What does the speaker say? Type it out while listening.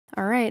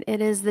All right,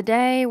 it is the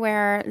day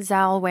where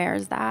Zell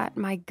wears that.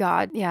 My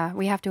God, yeah,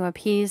 we have to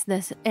appease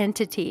this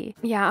entity.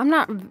 Yeah, I'm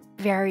not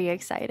very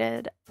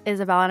excited,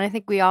 Isabel, and I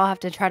think we all have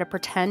to try to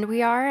pretend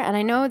we are. And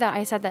I know that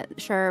I said that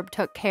Sherb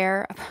took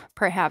care.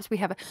 Perhaps we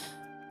have a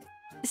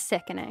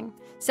sickening.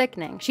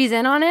 She's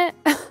in on it.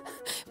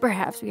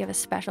 Perhaps we have a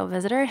special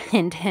visitor.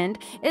 Hint, hint.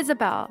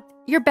 Isabel,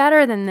 you're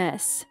better than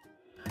this.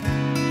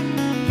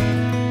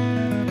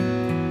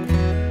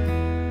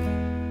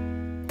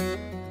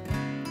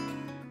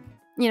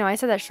 You know, I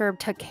said that Sherb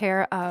took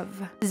care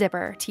of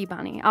Zipper T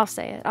Bunny. I'll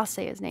say it. I'll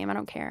say his name. I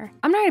don't care.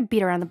 I'm not gonna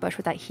beat around the bush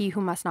with that he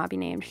who must not be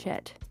named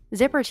shit.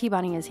 Zipper T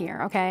Bunny is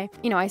here, okay?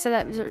 You know, I said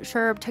that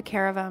Sherb took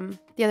care of him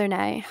the other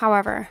day.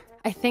 However,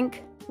 I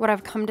think what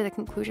I've come to the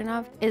conclusion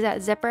of is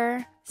that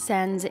Zipper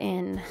sends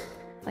in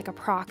like a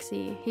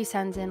proxy. He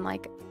sends in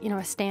like, you know,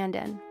 a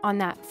stand-in on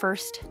that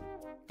first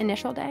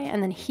initial day,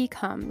 and then he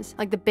comes,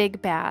 like the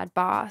big bad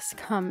boss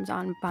comes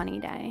on Bunny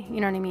Day.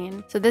 You know what I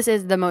mean? So this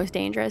is the most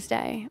dangerous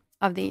day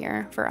of the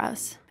year for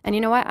us. And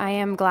you know what? I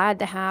am glad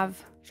to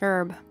have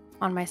Sherb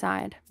on my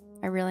side.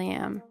 I really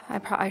am.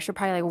 I should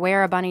probably like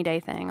wear a Bunny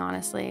Day thing,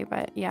 honestly.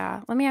 But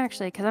yeah, let me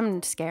actually, because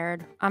I'm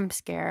scared. I'm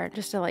scared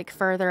just to like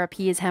further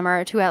appease him,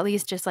 or to at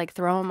least just like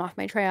throw him off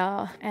my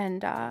trail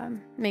and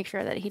make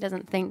sure that he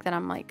doesn't think that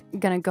I'm like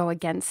gonna go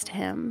against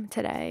him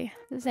today.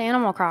 This is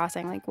Animal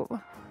Crossing. Like,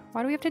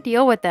 why do we have to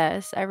deal with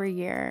this every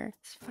year?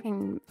 This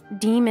fucking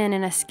demon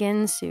in a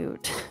skin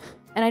suit.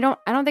 And I don't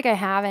think I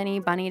have any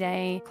Bunny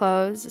Day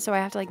clothes, so I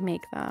have to like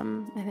make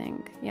them, I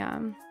think. Yeah.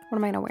 What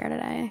am I gonna wear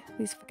today?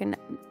 These fucking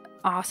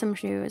awesome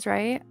shoes,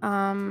 right?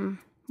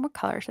 What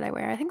color should I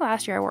wear? I think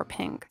last year I wore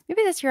pink.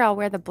 Maybe this year I'll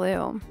wear the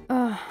blue.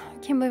 Ugh, I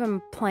can't believe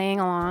I'm playing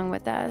along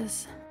with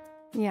this.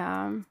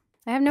 Yeah.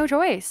 I have no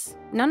choice.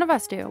 None of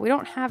us do. We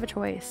don't have a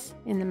choice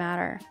in the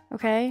matter,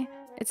 okay?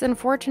 It's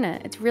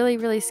unfortunate. It's really,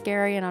 really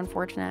scary and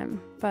unfortunate,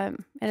 but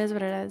it is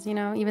what it is, you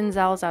know? Even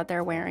Zell's out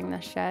there wearing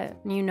this shit,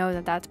 and you know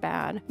that that's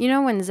bad. You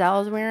know when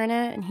Zell's wearing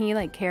it and he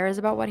like cares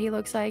about what he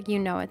looks like, you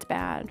know it's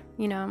bad,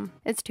 you know?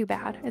 It's too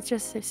bad.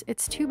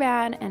 It's too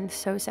bad and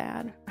so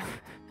sad.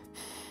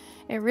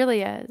 It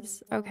really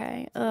is.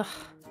 Okay. Ugh.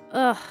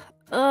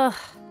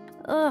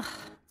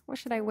 What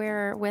should I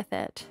wear with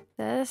it?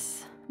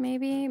 This,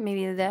 maybe?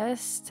 Maybe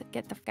this to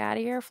get the fuck out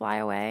of here, fly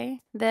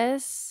away.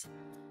 This.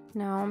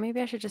 No,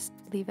 maybe I should just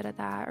leave it at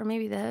that. Or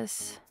maybe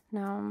this.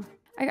 No.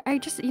 I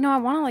just, you know, I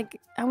want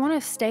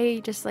to stay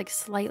just like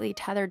slightly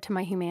tethered to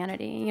my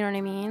humanity. You know what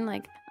I mean?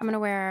 Like, I'm going to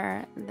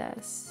wear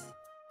this.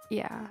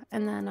 Yeah.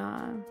 And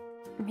then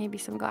maybe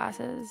some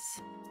glasses.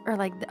 Or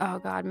like, oh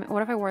God,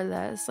 what if I wore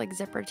this? Like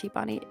Zipper T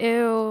Bunny.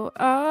 Ew.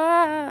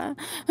 Ah.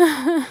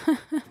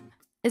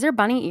 Is there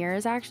bunny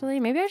ears actually?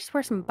 Maybe I just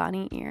wear some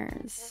bunny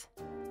ears.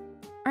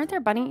 Aren't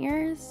there bunny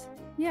ears?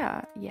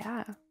 Yeah.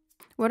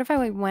 What if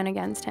I went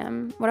against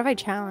him? What if I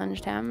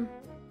challenged him?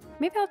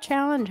 Maybe I'll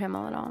challenge him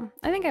a little.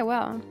 I think I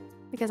will,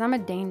 because I'm a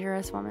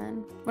dangerous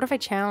woman. What if I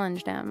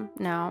challenged him?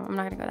 No, I'm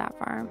not gonna go that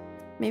far.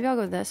 Maybe I'll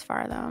go this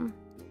far though.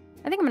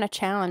 I think I'm gonna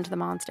challenge the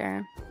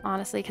monster,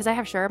 honestly, because I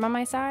have Sherb on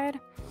my side.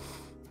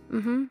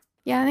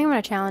 Yeah, I think I'm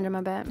gonna challenge him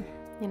a bit,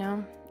 you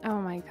know? Oh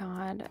my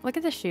God, look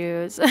at the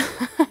shoes.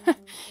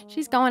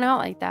 She's going out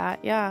like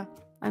that, yeah.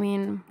 I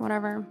mean,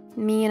 whatever.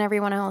 Me and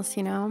everyone else,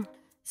 you know?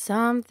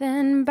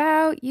 Something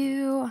about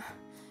you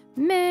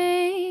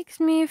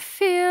makes me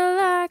feel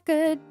like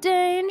a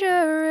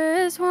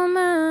dangerous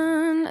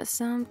woman.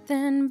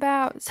 Something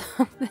about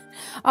something.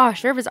 Oh,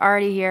 Sherb is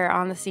already here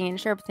on the scene.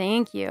 Sherb,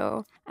 thank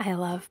you. I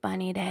love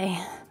Bunny Day.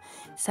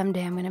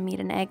 Someday I'm gonna meet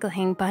an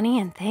egg-laying bunny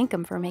and thank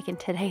him for making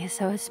today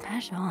so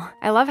special.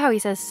 I love how he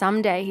says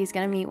someday he's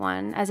gonna meet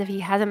one, as if he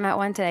hasn't met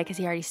one today because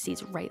he already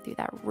sees right through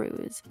that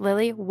ruse.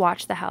 Lily,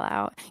 watch the hell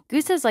out.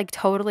 Goose is like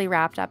totally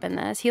wrapped up in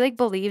this. He like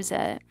believes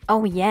it.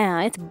 Oh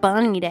yeah, it's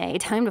Bunny Day.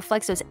 Time to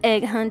flex those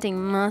egg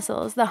hunting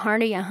muscles. The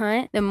harder you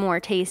hunt, the more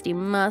tasty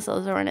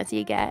muscle soreness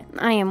you get.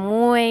 I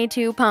am way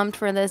too pumped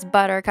for this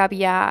buttercup.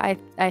 Yeah,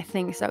 I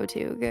think so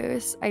too,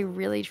 Goose. I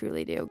really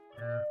truly do.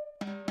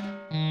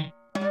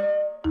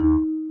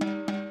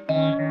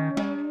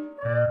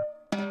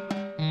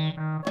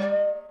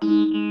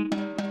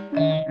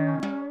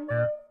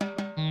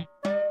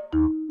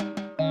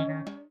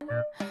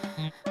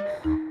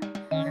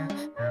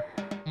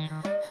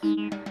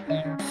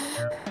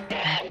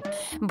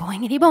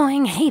 Boingity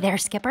boing. Hey there,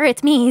 Skipper.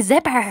 It's me,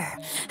 Zipper.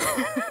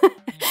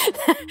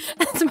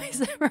 That's my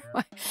Zipper.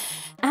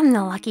 I'm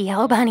the lucky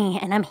yellow bunny,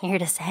 and I'm here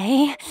to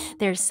say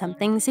there's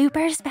something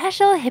super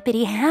special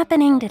hippity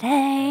happening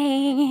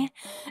today.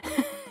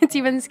 It's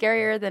even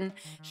scarier than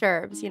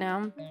Sherb's, you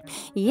know?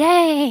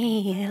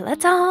 Yay!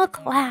 Let's all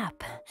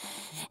clap.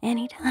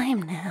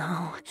 Anytime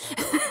now.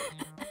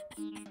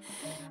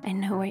 I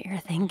know what you're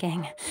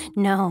thinking.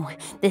 No,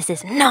 this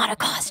is not a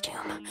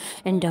costume.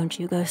 And don't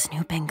you go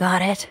snooping,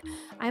 got it?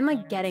 I'm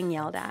like getting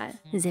yelled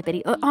at.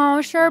 Zippity.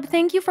 Oh, Sherb,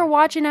 thank you for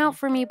watching out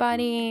for me,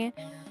 buddy.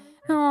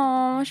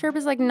 Oh, Sherb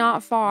is like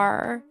not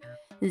far.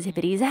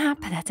 Zippity zap,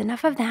 that's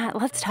enough of that.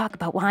 Let's talk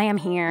about why I'm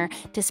here.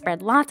 To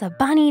spread lots of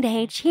Bunny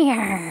Day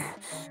cheer.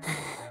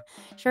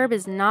 Sherb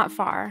is not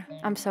far.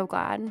 I'm so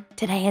glad.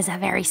 Today is a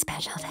very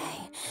special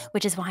day,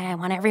 which is why I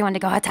want everyone to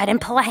go outside and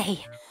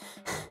play.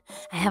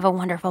 I have a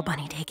wonderful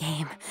bunny day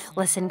game.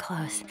 Listen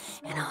close,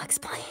 and I'll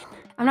explain.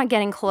 I'm not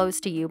getting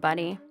close to you,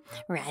 buddy.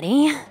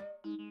 Ready?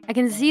 I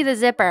can see the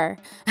zipper.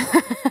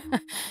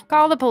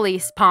 Call the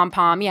police,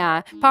 Pom-Pom.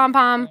 Yeah,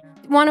 Pom-Pom,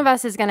 one of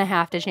us is gonna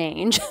have to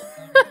change.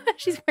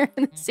 She's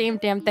wearing the same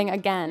damn thing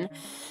again.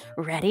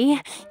 Ready?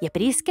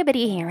 Yippity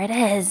skibbity, here it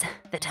is.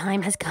 The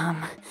time has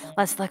come.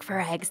 Let's look for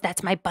eggs.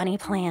 That's my bunny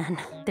plan.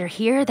 They're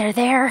here, they're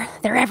there,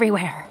 they're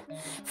everywhere.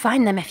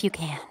 Find them if you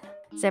can.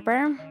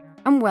 Zipper,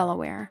 I'm well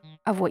aware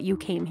of what you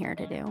came here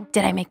to do.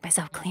 Did I make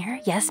myself clear?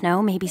 Yes,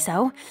 no, maybe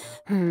so?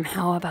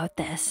 How about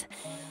this?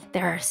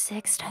 There are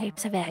 6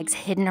 types of eggs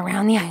hidden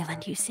around the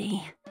island, you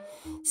see.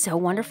 So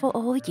wonderful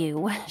old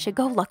you should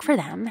go look for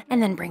them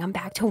and then bring them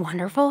back to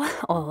wonderful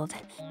old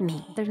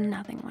me. There's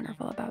nothing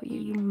wonderful about you,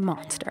 you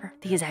monster.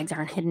 These eggs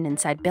aren't hidden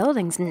inside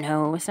buildings.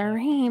 No,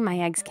 sirree. My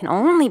eggs can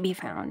only be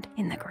found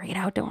in the great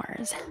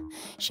outdoors.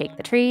 Shake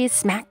the trees,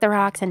 smack the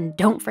rocks, and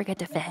don't forget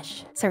to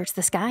fish. Search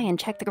the sky and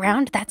check the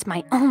ground. That's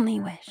my only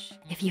wish.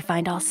 If you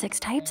find all 6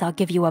 types, I'll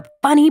give you a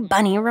bunny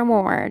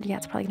reward. Yeah,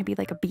 it's probably gonna be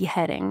like a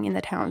beheading in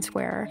the town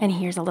square. And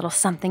here's a little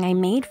something I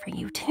made for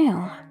you,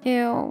 too.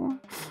 Ew.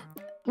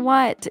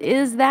 What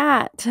is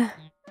that?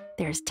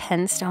 There's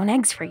 10 stone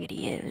eggs for you to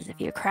use.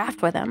 If you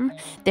craft with them,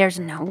 there's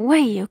no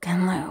way you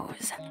can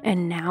lose.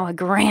 And now a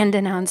grand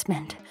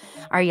announcement.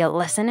 Are you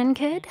listening,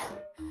 kid?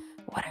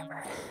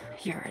 Whatever.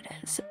 Here it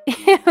is.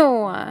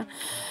 Ew.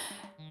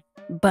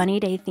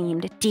 Bunny Day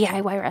themed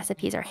DIY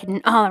recipes are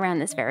hidden all around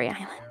this very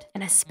island.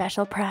 And a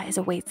special prize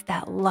awaits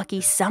that lucky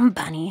some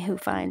bunny who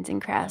finds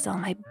and crafts all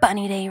my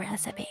Bunny Day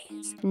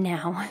recipes.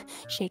 Now,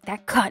 shake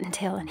that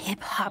cottontail and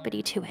hip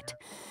hoppity to it.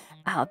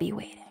 I'll be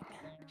waiting.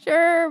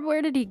 Sure,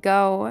 where did he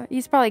go?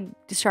 He's probably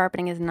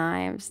sharpening his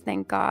knives,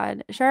 thank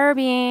God.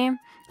 Sherby,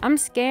 I'm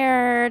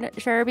scared.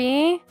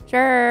 Sherby?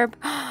 Sherb.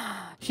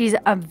 She's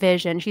a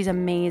vision. She's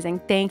amazing.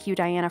 Thank you,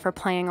 Diana, for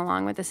playing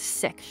along with this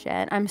sick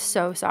shit. I'm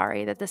so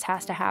sorry that this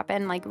has to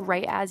happen, like,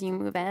 right as you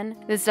move in.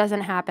 This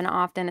doesn't happen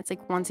often. It's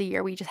like once a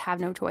year. We just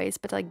have no choice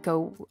but to, like,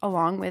 go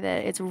along with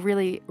it. It's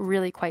really,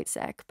 really quite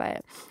sick,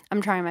 but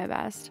I'm trying my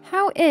best.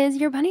 How is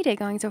your bunny day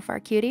going so far,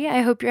 cutie?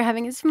 I hope you're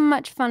having as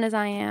much fun as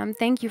I am.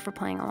 Thank you for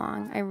playing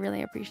along. I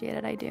really appreciate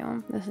it. I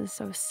do. This is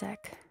so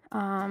sick.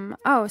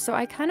 So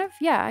I kind of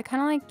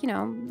like, you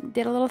know,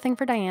 did a little thing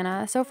for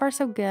Diana. So far,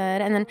 so good.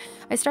 And then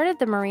I started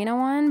the Marina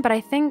one, but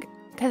I think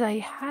because I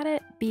had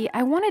it be,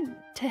 I wanted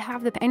to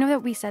have I know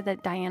that we said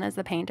that Diana's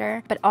the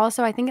painter, but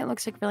also I think it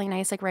looks like really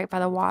nice, like right by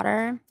the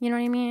water. You know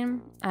what I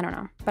mean? I don't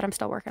know, but I'm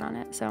still working on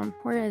it. So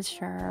where is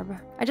Sherb?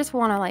 I just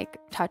want to like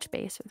touch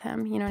base with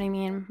him. You know what I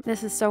mean?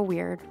 This is so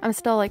weird. I'm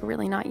still like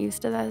really not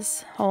used to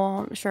this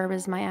whole Sherb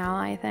is my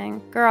ally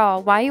thing.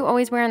 Girl, why are you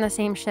always wearing the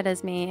same shit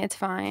as me? It's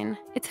fine.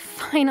 It's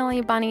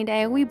finally bunny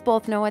day. We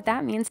both know what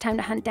that means. Time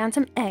to hunt down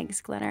some eggs,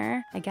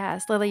 Glitter. I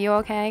guess. Lily, you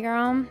okay,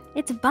 girl?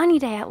 It's bunny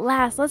day at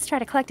last. Let's try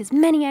to collect as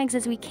many eggs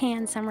as we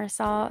can,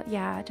 Somersault.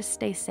 Yeah, just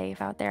stay safe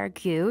out there.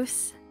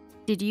 Goose,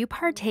 did you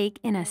partake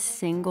in a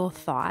single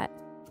thought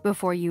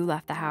before you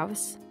left the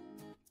house?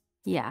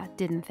 Yeah,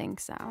 didn't think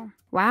so.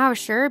 Wow,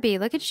 Sherby,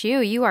 look at you.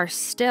 You are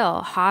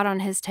still hot on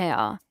his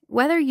tail.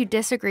 Whether you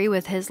disagree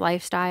with his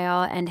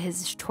lifestyle and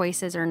his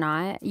choices or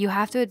not, you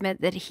have to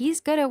admit that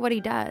he's good at what he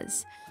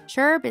does.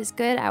 Sherb is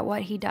good at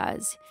what he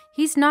does.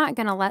 He's not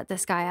gonna let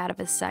this guy out of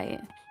his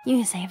sight.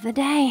 You saved the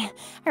day.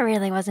 I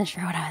really wasn't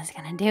sure what I was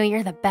gonna do.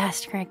 You're the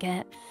best,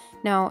 Cricket.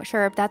 No,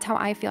 Sherb, that's how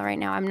I feel right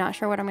now. I'm not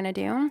sure what I'm gonna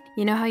do.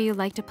 You know how you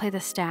like to play the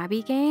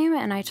stabby game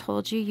and I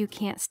told you you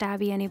can't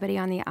stabby anybody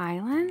on the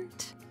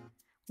island?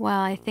 Well,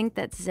 I think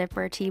that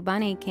Zipper T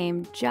Bunny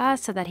came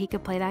just so that he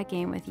could play that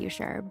game with you,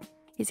 Sherb.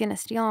 He's gonna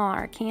steal all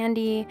our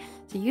candy.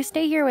 So you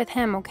stay here with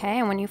him, okay?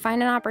 And when you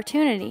find an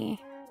opportunity,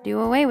 do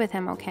away with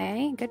him,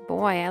 okay? Good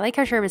boy. I like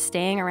how Sherb is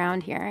staying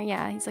around here.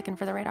 Yeah, he's looking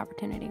for the right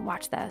opportunity.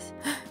 Watch this.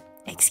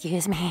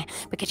 Excuse me,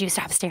 but could you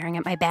stop staring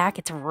at my back?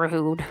 It's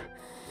rude.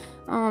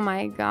 Oh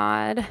my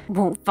God.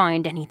 Won't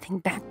find anything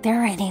back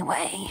there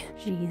anyway.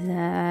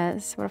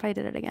 Jesus. What if I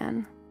did it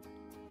again?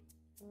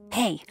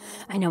 Hey,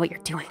 I know what you're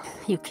doing.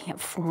 You can't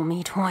fool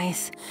me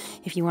twice.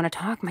 If you want to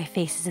talk, my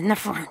face is in the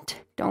front.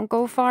 Don't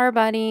go far,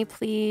 buddy.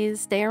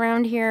 Please stay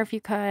around here if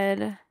you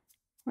could.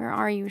 Where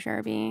are you,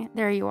 Sherby?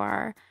 There you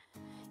are.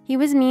 He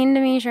was mean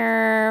to me,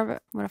 Sherb.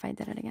 What if I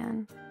did it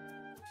again?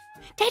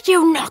 Did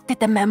you not get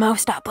the memo?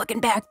 Stop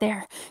looking back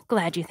there.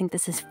 Glad you think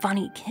this is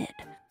funny, kid.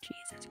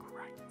 Jesus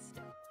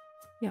Christ.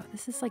 Yo,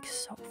 this is like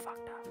so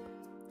fucked up.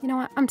 You know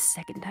what? I'm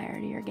sick and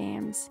tired of your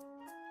games.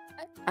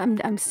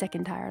 I'm sick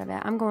and tired of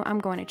it. I'm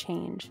going to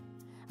change.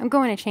 I'm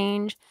going to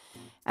change.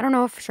 I don't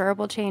know if Sherb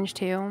will change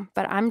too,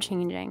 but I'm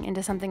changing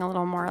into something a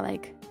little more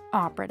like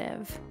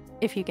operative.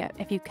 If you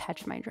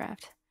catch my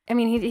drift. I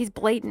mean, he's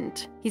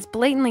blatant. He's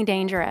blatantly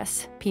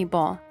dangerous,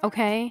 people.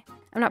 Okay?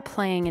 I'm not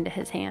playing into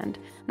his hand.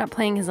 I'm not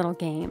playing his little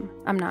game.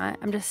 I'm not.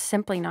 I'm just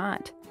simply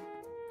not.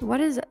 What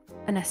does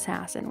an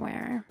assassin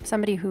wear?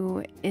 Somebody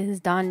who is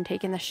done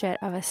taking the shit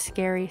of a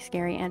scary,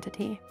 scary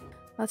entity.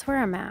 Let's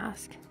wear a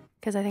mask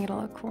because I think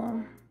it'll look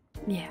cool.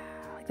 Yeah,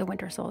 like the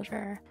Winter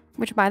Soldier.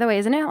 Which, by the way,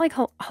 isn't it like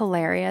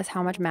hilarious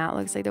how much Matt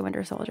looks like the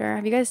Winter Soldier?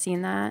 Have you guys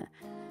seen that?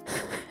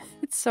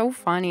 It's so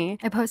funny.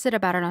 I posted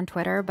about it on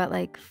Twitter, but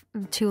like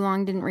too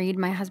long didn't read.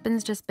 My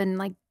husband's just been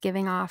like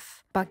giving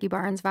off Bucky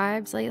Barnes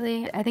vibes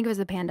lately. I think it was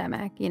the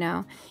pandemic, you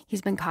know.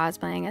 He's been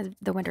cosplaying as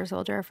the Winter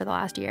Soldier for the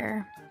last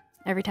year.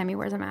 Every time he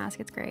wears a mask,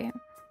 it's great.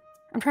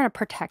 I'm trying to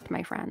protect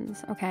my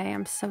friends, okay?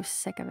 I'm so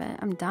sick of it.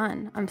 I'm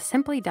done. I'm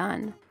simply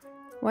done.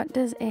 What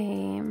does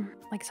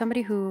like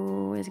somebody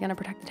who is gonna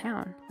protect the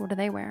town, what do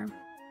they wear?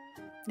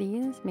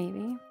 These,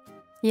 maybe?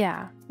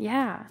 Yeah,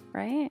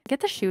 right?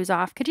 Get the shoes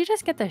off. Could you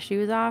just get the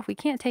shoes off? We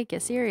can't take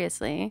you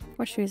seriously.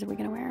 What shoes are we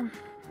gonna wear?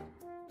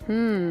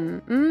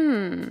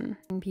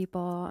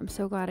 People, I'm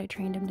so glad I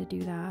trained him to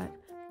do that.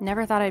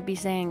 Never thought I'd be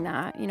saying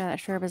that. You know, that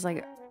sherb is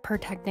like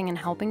protecting and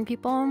helping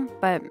people,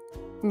 but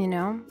you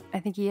know, I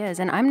think he is.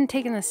 And I'm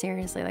taking this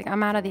seriously. Like,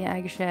 I'm out of the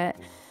egg shit.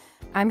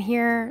 I'm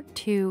here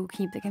to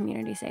keep the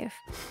community safe.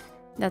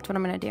 That's what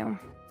I'm gonna do.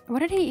 What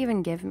did he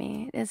even give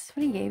me? Is this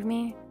what he gave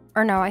me?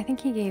 Or no, I think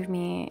he gave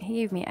me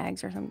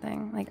eggs or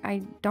something. Like,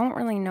 I don't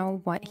really know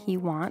what he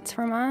wants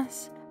from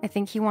us. I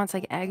think he wants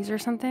like eggs or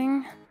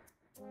something.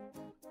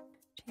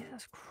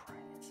 Jesus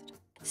Christ.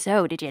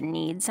 So, did you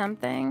need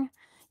something?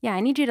 Yeah,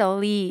 I need you to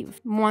leave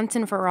once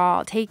and for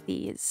all. Take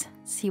these.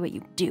 See what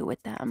you do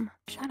with them.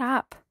 Shut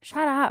up,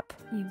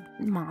 you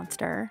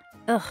monster.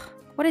 Ugh,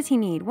 what does he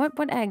need? What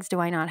eggs do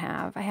I not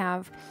have? I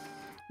have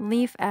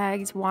leaf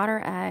eggs,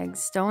 water eggs,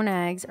 stone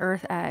eggs,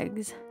 earth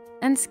eggs,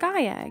 and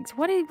sky eggs.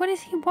 What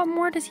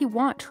more does he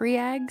want? Tree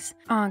eggs?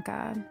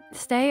 Anka,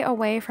 stay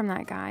away from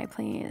that guy,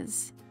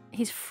 please.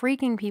 He's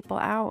freaking people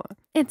out.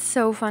 It's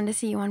so fun to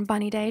see you on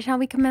Bunny Day. Shall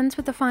we commence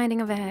with the finding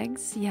of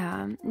eggs?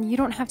 Yeah, you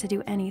don't have to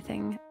do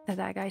anything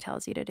that guy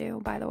tells you to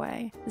do, by the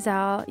way.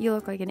 Zal, you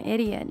look like an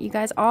idiot. You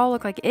guys all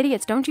look like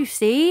idiots. Don't you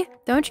see?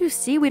 Don't you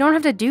see? We don't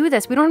have to do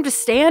this. We don't have to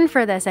stand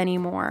for this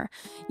anymore.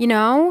 You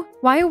know?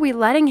 Why are we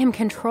letting him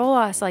control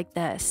us like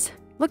this?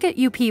 Look at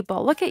you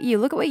people. Look at you.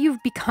 Look at what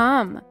you've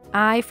become.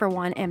 I, for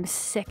one, am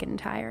sick and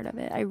tired of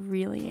it. I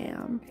really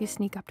am. If you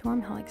sneak up to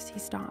him, he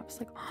stops.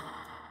 Like,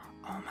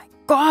 oh my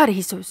God,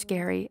 he's so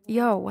scary.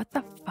 Yo, what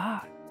the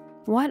fuck?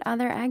 What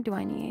other egg do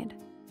I need?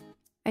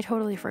 I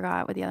totally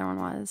forgot what the other one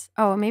was.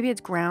 Oh, maybe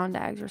it's ground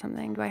eggs or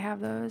something. Do I have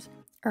those?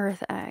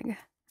 Earth egg.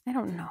 I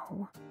don't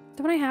know.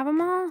 Don't I have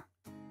them all?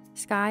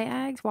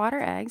 Sky eggs, water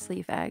eggs,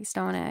 leaf egg,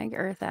 stone egg,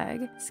 earth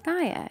egg,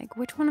 sky egg.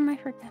 Which one am I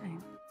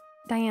forgetting?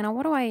 Diana,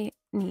 what do I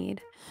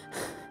need?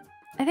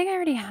 I think I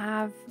already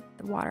have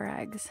the water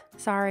eggs.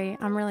 Sorry,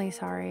 I'm really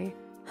sorry.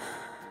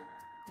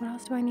 What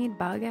else do I need?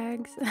 Bug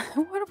eggs?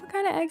 What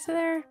kind of eggs are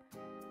there?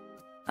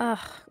 Ugh,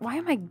 why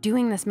am I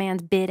doing this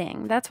man's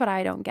bidding? That's what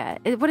I don't get.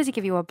 What does he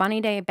give you, a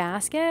Bunny Day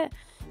basket?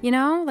 You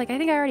know, like I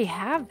think I already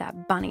have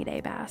that Bunny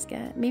Day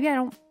basket. Maybe I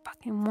don't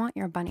fucking want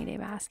your Bunny Day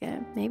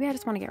basket. Maybe I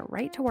just want to get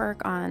right to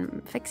work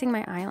on fixing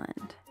my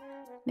island.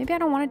 Maybe I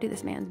don't want to do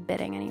this man's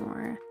bidding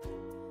anymore.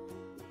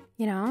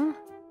 You know?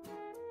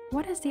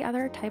 What is the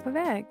other type of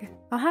egg?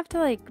 I'll have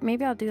to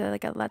maybe I'll do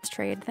like a let's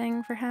trade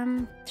thing for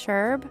him.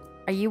 Sherb,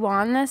 are you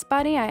on this,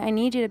 buddy? I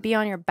need you to be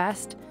on your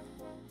best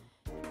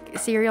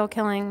serial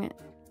killing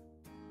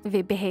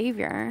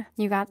behavior.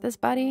 You got this,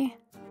 buddy?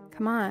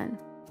 Come on.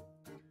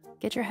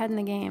 Get your head in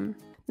the game.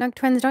 Nook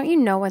twins, don't you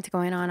know what's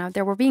going on out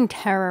there? We're being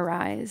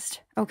terrorized,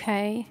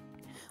 okay?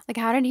 Like,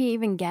 how did he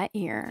even get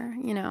here?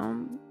 You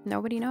know,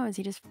 nobody knows.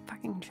 He just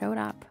fucking showed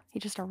up. He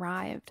just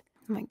arrived.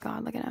 Oh my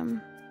God, look at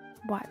him.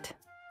 What?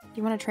 Do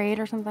you want to trade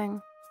or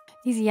something?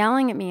 He's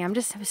yelling at me. I'm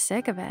just so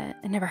sick of it.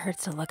 It never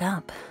hurts to look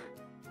up.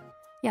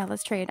 Yeah,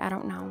 let's trade. I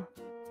don't know.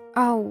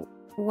 Oh,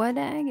 wood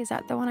egg? Is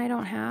that the one I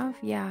don't have?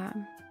 Yeah.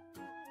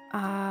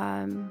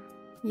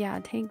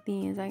 Yeah, take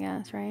these, I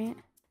guess, right?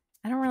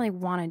 I don't really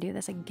want to do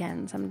this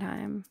again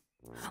sometime.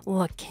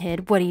 Look,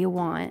 kid, what do you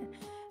want?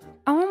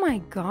 Oh my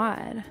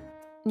God.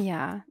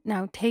 Yeah,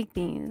 now take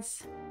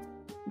these.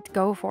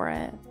 Go for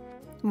it.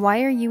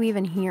 Why are you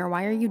even here?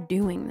 Why are you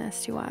doing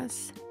this to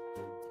us?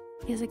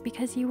 He's like,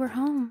 because you were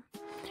home.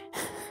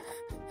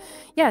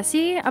 Yeah,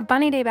 see, a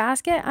Bunny Day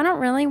basket? I don't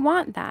really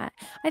want that.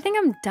 I think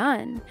I'm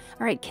done.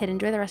 All right, kid,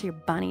 enjoy the rest of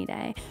your Bunny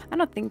Day. I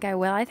don't think I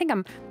will. I think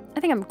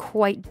I'm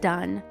quite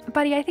done.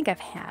 Buddy, I think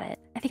I've had it.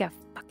 I think I've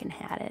fucking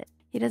had it.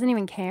 He doesn't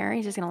even care.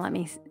 He's just gonna let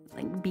me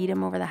beat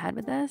him over the head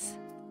with this.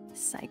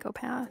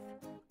 Psychopath.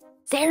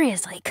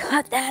 Seriously,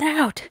 cut that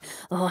out.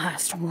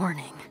 Last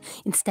warning.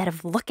 Instead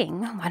of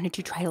looking, why don't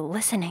you try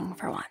listening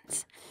for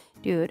once?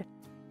 Dude,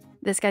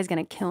 this guy's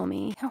gonna kill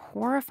me. How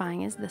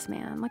horrifying is this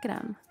man? Look at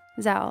him.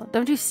 Zal,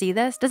 don't you see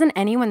this? Doesn't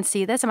anyone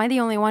see this? Am I the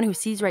only one who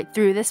sees right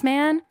through this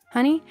man?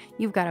 Honey,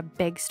 you've got a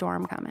big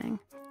storm coming.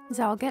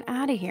 Zal, get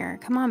out of here.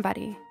 Come on,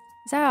 buddy.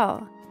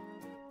 Zal.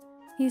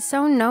 He's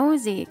so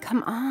nosy.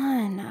 Come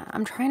on.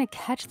 I'm trying to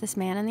catch this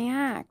man in the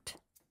act.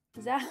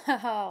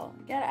 Zal,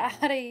 get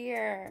out of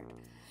here.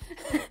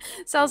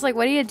 Zal's like,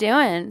 what are you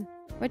doing?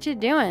 What you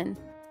doing?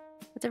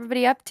 What's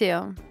everybody up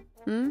to?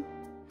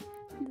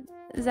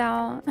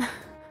 Zal,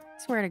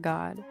 swear to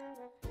God.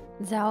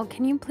 Zal,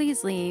 can you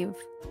please leave?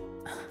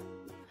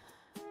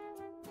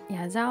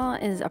 Yeah, Zal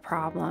is a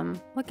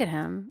problem. Look at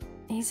him.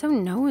 He's so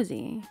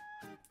nosy.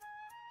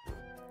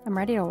 I'm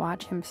ready to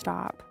watch him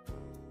stop.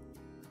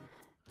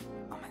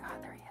 Oh my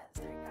God, there he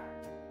is. There you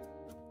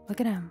go.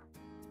 Look at him.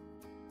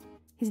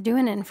 He's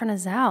doing it in front of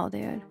Zal,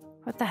 dude.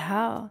 What the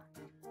hell?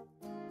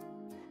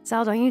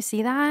 Zal, don't you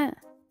see that?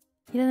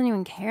 He doesn't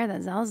even care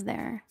that Zal's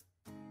there.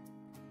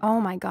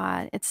 Oh my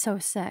God, it's so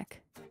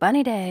sick.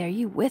 Bunny Day, are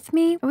you with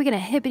me? Are we gonna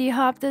hippity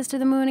hop this to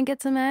the moon and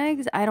get some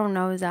eggs? I don't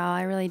know, Zal.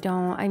 I really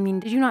don't. I mean,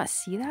 did you not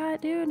see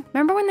that, dude?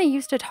 Remember when they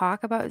used to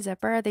talk about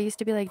Zipper? They used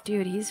to be like,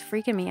 dude, he's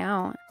freaking me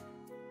out.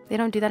 They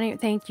don't do that anymore.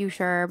 Thank you,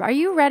 Sherb. Are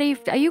you ready?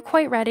 Are you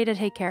quite ready to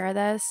take care of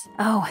this?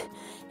 Oh,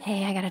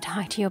 hey, I gotta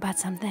talk to you about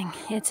something.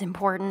 It's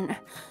important.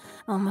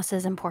 Almost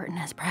as important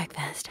as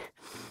breakfast.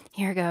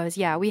 Here goes.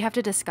 Yeah, we have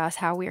to discuss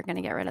how we are going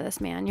to get rid of this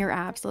man. You're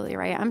absolutely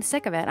right. I'm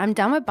sick of it. I'm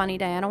done with Bunny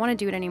Day. I don't want to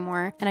do it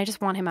anymore. And I just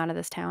want him out of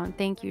this town.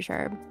 Thank you,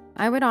 Sherb.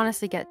 I would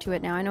honestly get to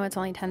it now. I know it's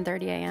only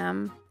 10:30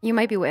 a.m. You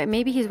might be,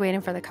 maybe he's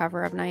waiting for the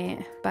cover of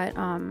night. But,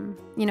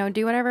 you know,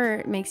 do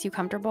whatever makes you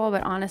comfortable.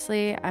 But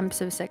honestly, I'm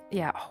so sick.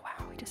 Yeah. Oh,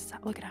 wow. We just,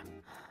 look at him.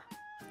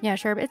 Yeah,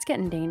 Sherb, it's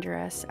getting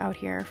dangerous out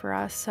here for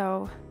us.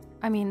 So,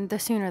 I mean, the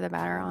sooner the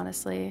better,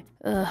 honestly.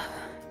 Ugh.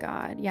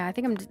 God, yeah, I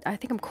think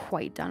I'm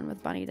quite done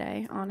with Bunny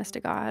Day, honest to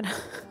God.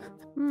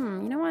 You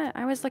know what?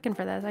 I was looking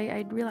for this.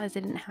 I realized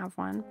I didn't have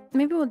one.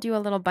 Maybe we'll do a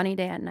little Bunny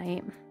Day at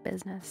night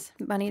business.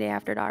 Bunny Day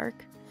after dark.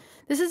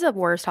 This is the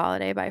worst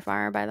holiday by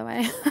far, by the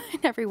way, in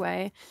every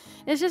way.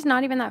 It's just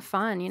not even that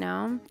fun, you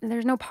know?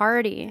 There's no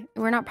party.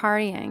 We're not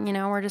partying, you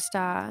know? We're just,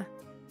 I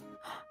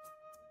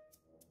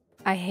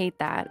hate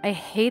that. I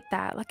hate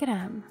that. Look at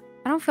him.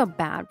 I don't feel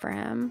bad for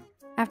him.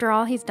 After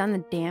all he's done, the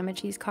damage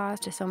he's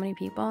caused to so many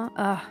people.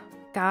 Ugh.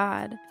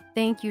 God.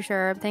 Thank you,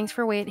 Sherb. Thanks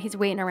for he's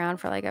waiting around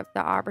for like the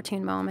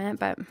opportune moment,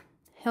 but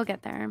he'll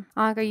get there.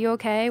 Ankh, are you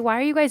okay? Why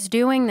are you guys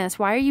doing this?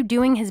 Why are you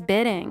doing his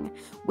bidding?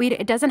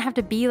 It doesn't have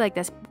to be like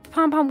this.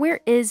 Pom Pom,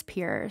 where is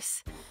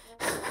Pierce?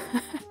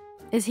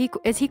 Is he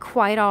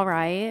quite all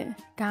right?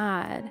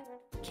 God.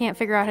 Can't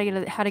figure out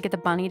how to get the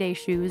Bunny Day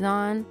shoes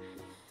on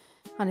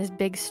his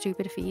big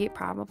stupid feet,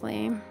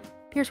 probably.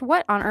 Pierce,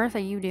 what on earth are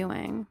you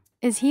doing?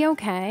 Is he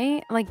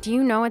okay? Like, do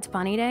you know it's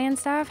Bunny Day and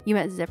stuff? You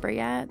met Zipper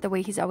yet? The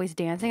way he's always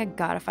dancing? I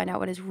gotta find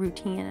out what his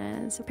routine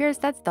is. Pierce,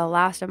 that's the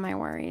last of my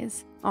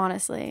worries,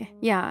 honestly.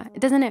 Yeah,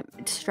 doesn't it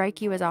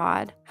strike you as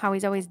odd how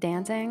he's always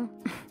dancing?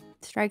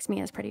 Strikes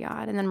me as pretty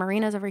odd. And then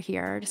Marina's over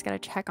here. Just gotta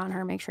check on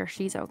her, make sure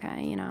she's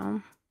okay, you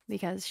know?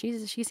 Because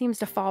she seems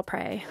to fall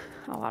prey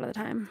a lot of the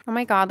time. Oh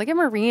my God, look at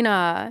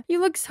Marina. You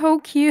look so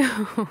cute.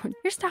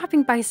 You're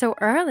stopping by so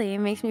early. It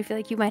makes me feel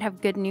like you might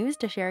have good news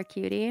to share,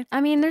 cutie. I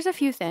mean, there's a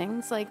few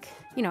things. Like,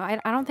 you know, I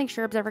don't think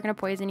Sherb's ever gonna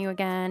poison you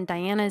again.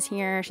 Diana's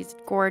here. She's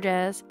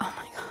gorgeous. Oh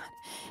my God.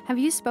 Have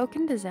you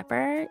spoken to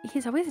Zipper?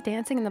 He's always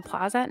dancing in the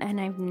plaza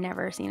and I've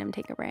never seen him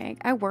take a break.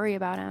 I worry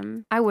about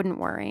him. I wouldn't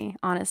worry,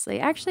 honestly.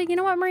 Actually, you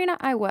know what, Marina?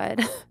 I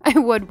would. I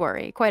would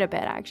worry quite a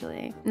bit,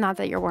 actually. Not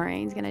that you're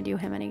worrying he's gonna do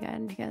him any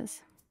good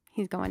because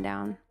he's going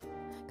down.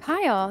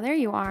 Kyle, there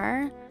you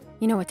are.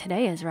 You know what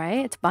today is,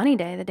 right? It's Bunny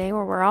Day, the day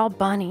where we're all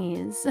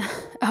bunnies.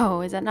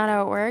 Oh, is that not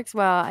how it works?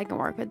 Well, I can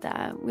work with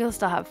that. We'll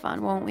still have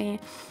fun, won't we?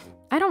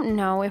 I don't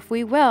know if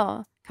we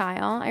will,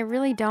 Kyle. I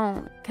really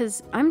don't,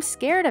 because I'm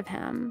scared of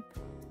him.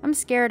 I'm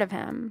scared of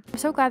him. I'm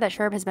so glad that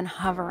Sherb has been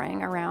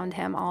hovering around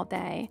him all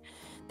day.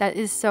 That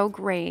is so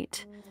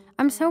great.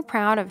 I'm so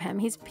proud of him.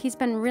 He's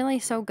been really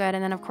so good.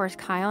 And then, of course,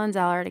 Kyle and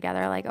Zell are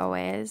together like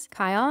always.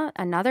 Kyle,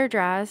 another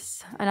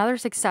dress, another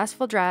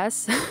successful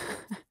dress.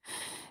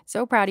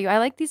 So proud of you. I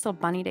like these little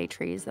Bunny Day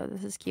trees, though.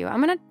 This is cute.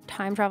 I'm going to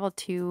time travel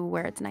to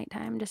where it's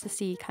nighttime just to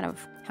see kind of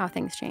how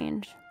things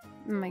change.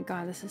 Oh my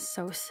God, this is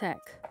so sick.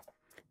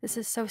 This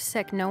is so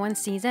sick. No one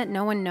sees it.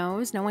 No one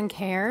knows. No one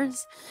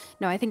cares.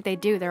 No, I think they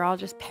do. They're all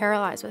just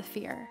paralyzed with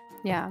fear.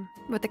 Yeah.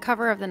 With the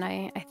cover of the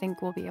night, I think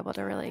we'll be able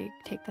to really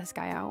take this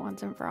guy out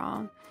once and for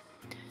all.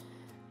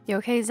 You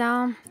okay,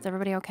 Zal? Is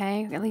everybody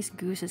okay? At least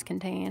Goose is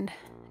contained.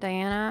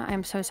 Diana,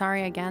 I'm so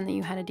sorry again that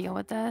you had to deal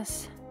with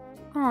this.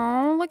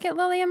 Oh, look at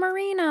Lily and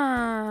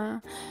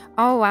Marina.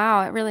 Oh,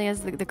 wow. It really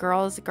is the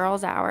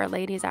girls' hour,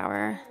 ladies'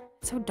 hour.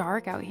 It's so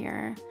dark out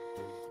here.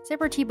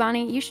 Zipper T.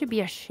 Bunny, you should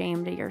be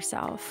ashamed of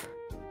yourself.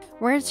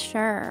 Where's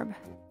Sherb?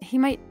 He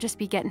might just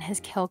be getting his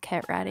kill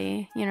kit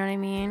ready. You know what I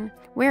mean?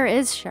 Where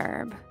is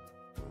Sherb?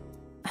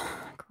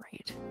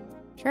 Great.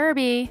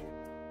 Sherby.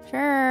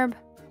 Sherb.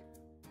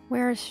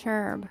 Where's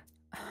Sherb?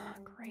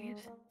 Great.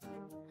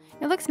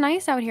 It looks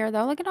nice out here,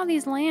 though. Look at all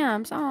these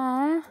lamps.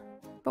 Aw.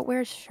 But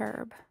where's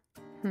Sherb?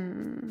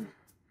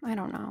 I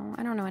don't know.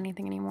 I don't know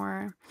anything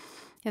anymore.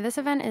 Yeah, this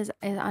event is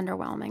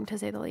underwhelming, to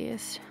say the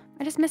least.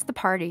 I just miss the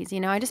parties, you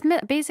know? I just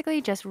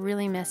basically just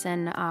really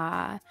missing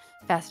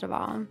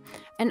festival.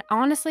 And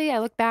honestly, I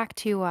look back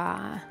to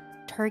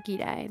Turkey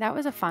Day. That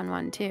was a fun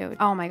one, too.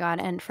 Oh, my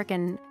God. And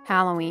freaking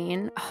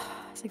Halloween. Oh,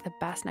 it's like the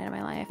best night of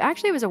my life.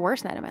 Actually, it was the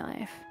worst night of my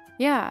life.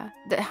 Yeah.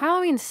 The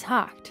Halloween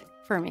sucked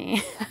for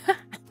me.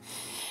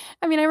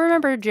 I mean, I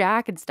remember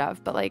Jack and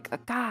stuff, but like,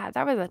 God,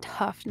 that was a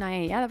tough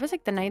night. Yeah, that was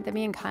like the night that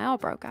me and Kyle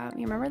broke up.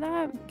 You remember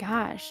that?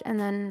 Gosh. And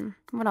then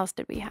what else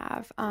did we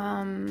have?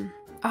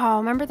 Oh,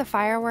 remember the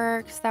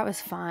fireworks? That was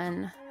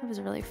fun. It was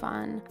really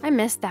fun. I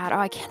missed that. Oh,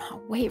 I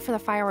cannot wait for the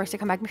fireworks to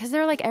come back because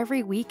they're like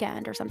every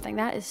weekend or something.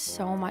 That is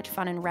so much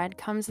fun. And Red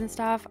comes and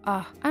stuff.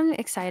 Oh, I'm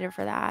excited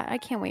for that. I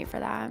can't wait for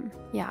that.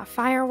 Yeah,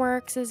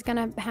 fireworks is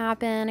gonna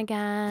happen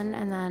again.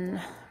 And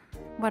then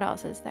what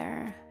else is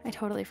there? I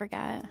totally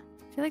forget.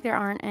 I feel like there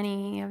aren't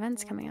any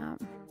events coming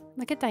up.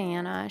 Look at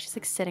Diana. She's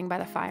like sitting by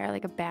the fire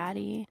like a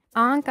baddie.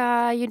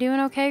 Anka, you doing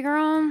okay,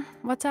 girl?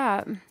 What's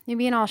up? You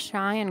being all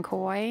shy and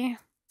coy?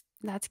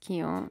 That's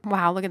cute.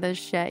 Wow, look at this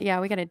shit. Yeah,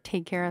 we gotta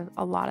take care of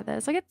a lot of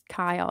this. Look at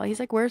Kyle. He's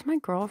like, where's my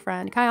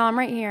girlfriend? Kyle, I'm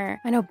right here.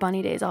 I know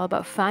Bunny Day is all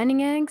about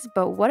finding eggs,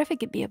 but what if it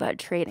could be about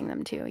trading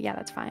them too? Yeah,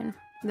 that's fine.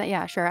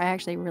 Yeah, sure. I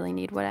actually really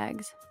need wood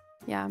eggs.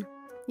 Yeah.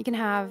 You can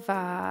have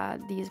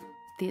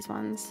these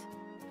ones.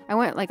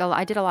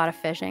 I did a lot of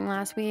fishing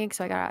last week,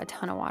 so I got a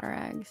ton of water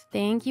eggs.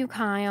 Thank you,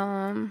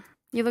 Kyle.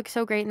 You look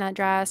so great in that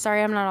dress.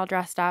 Sorry I'm not all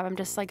dressed up. I'm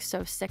just like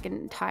so sick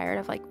and tired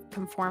of like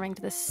conforming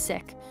to this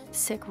sick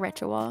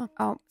ritual.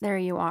 Oh, there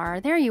you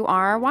are. There you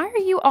are. Why are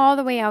you all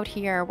the way out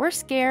here? We're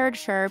scared,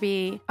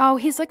 Sherby. Oh,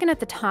 he's looking at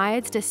the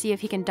tides to see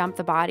if he can dump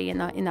the body in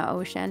the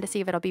ocean to see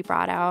if it'll be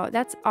brought out.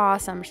 That's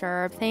awesome,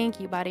 Sherb.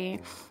 Thank you, buddy.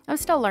 I'm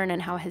still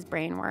learning how his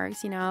brain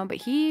works, you know, but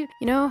he,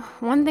 you know,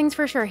 one thing's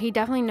for sure, he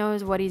definitely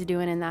knows what he's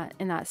doing in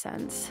that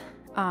sense.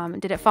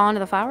 Did it fall into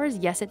the flowers?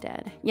 Yes, it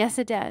did. Yes,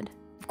 it did.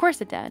 Of course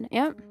it did.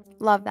 Yep.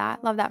 Love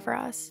that. Love that for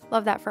us.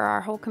 Love that for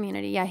our whole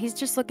community. Yeah, he's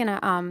just looking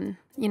at,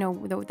 you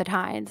know, the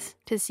tides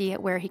to see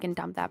where he can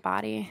dump that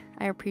body.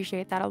 I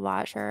appreciate that a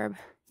lot, Sherb.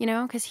 You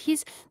know, because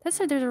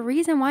there's a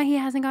reason why he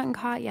hasn't gotten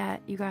caught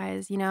yet, you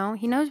guys. You know,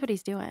 he knows what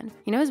he's doing.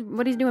 He knows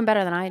what he's doing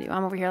better than I do.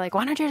 I'm over here like,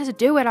 why don't you just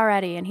do it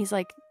already? And he's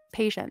like,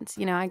 patience.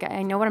 You know,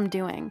 I know what I'm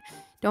doing.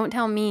 Don't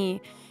tell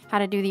me how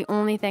to do the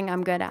only thing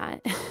I'm good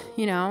at,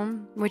 you know,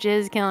 which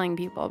is killing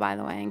people, by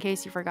the way, in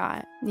case you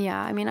forgot.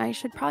 Yeah, I mean, I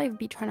should probably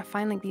be trying to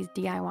find like these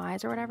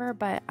DIYs or whatever,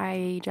 but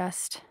I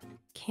just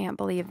can't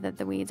believe that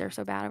the weeds are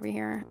so bad over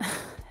here.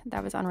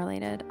 That was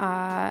unrelated.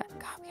 God,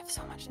 we have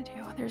so much to do.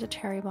 There's a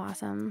cherry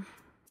blossom.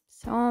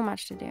 So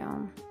much to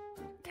do.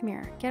 Come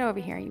here. Get over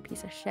here, you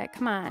piece of shit.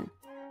 Come on.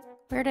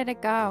 Where did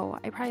it go?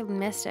 I probably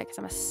missed it because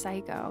I'm a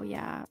psycho.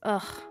 Yeah.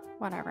 Ugh.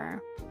 Whatever.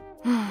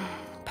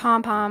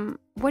 Pom-Pom,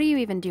 what are you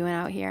even doing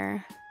out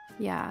here?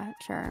 Yeah,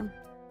 sure.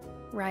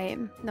 Right.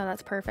 No,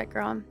 that's perfect,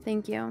 girl.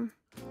 Thank you.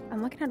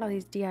 I'm looking at all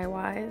these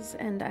DIYs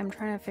and I'm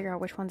trying to figure out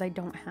which ones I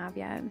don't have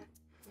yet.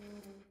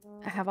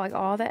 I have like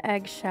all the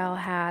eggshell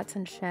hats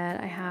and shit.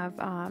 I have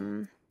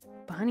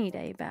Bunny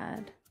Day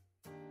bed.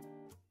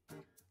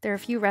 There are a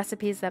few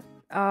recipes that,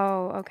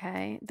 oh,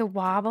 okay. The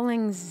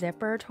wobbling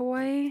zipper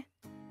toy.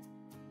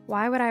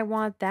 Why would I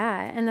want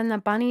that? And then the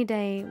Bunny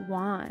Day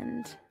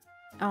wand.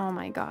 Oh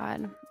my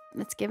God.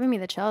 It's giving me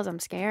the chills. I'm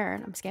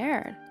scared. I'm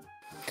scared.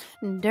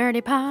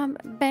 Dirty pop,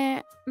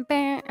 bam,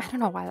 bam. I don't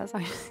know why that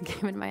song just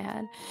came in my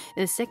head.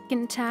 Is sick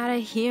and tired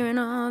of hearing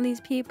all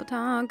these people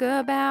talk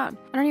about.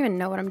 I don't even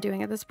know what I'm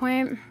doing at this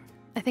point.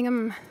 I think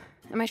am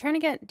I trying to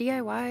get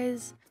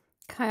DIYs?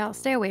 Kyle,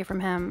 stay away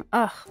from him.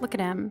 Ugh, look at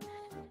him.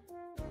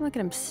 Look at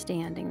him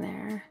standing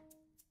there.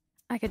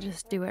 I could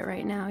just do it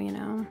right now, you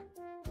know?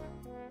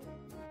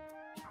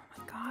 Oh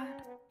my God.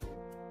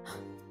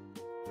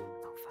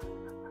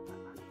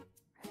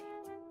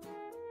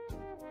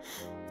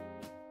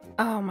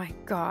 Oh my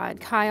God,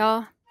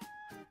 Kyle,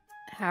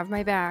 have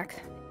my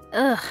back.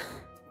 Ugh,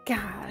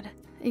 God,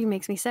 he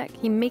makes me sick.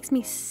 He makes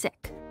me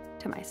sick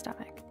to my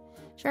stomach.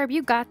 Sherb,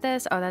 you got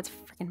this. Oh, that's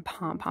freaking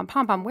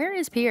Pom-Pom. Where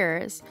is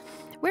Piers?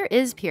 Where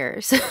is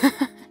Piers?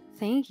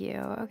 Thank you.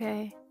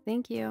 Okay,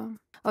 thank you.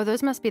 Oh,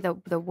 those must be the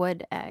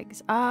wood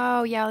eggs.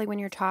 Oh, yeah, like when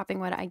you're chopping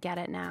wood. I get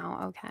it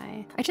now.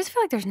 Okay. I just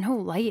feel like there's no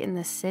light in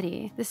this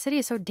city. This city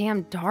is so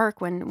damn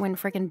dark when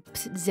freaking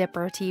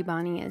Zipper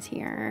T-Bunny is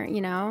here, you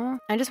know?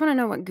 I just want to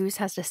know what Goose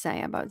has to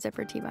say about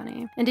Zipper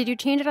T-Bunny. And did you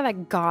change out of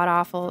that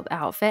god-awful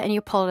outfit and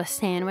you pulled a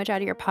sandwich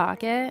out of your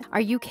pocket?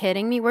 Are you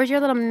kidding me? Where's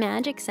your little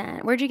magic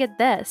scent? Where'd you get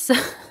this?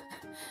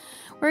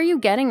 Where are you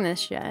getting this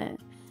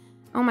shit?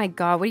 Oh my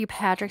God, what are you,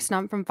 Patrick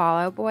Stump from Fall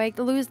Out Boy?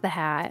 Lose the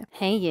hat.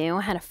 Hey you,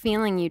 had a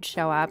feeling you'd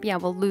show up. Yeah,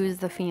 we'll lose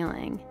the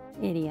feeling.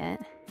 Idiot.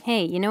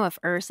 Hey, you know if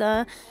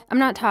Ursa... I'm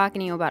not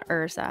talking to you about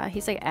Ursa.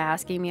 He's like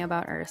asking me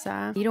about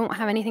Ursa. You don't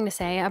have anything to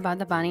say about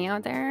the bunny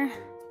out there?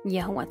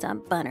 Yo, what's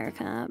up,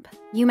 Buttercup?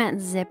 You met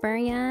Zipper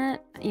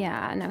yet?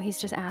 Yeah, no, he's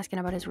just asking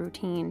about his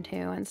routine too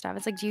and stuff.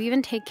 It's like, do you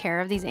even take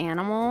care of these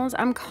animals?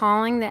 I'm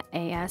calling the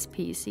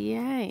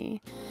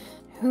ASPCA.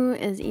 Who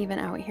is even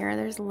out here?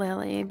 There's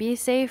Lily. Be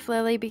safe,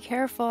 Lily. Be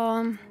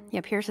careful.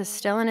 Yeah, Pierce is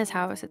still in his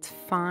house. It's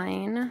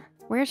fine.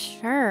 Where's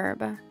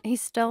Sherb?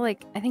 He's still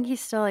like, I think he's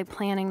still like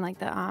planning like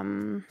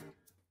the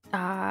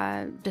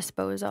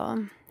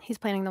disposal. He's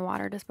planning the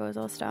water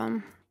disposal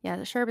still. Yeah,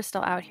 the Sherb is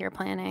still out here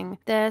planning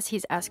this.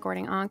 He's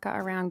escorting Anka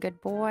around. Good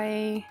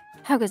boy.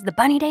 How goes the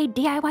Bunny Day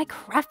DIY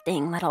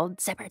crafting, little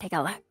Zipper? Take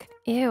a look.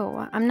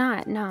 Ew, I'm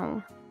not.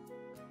 No.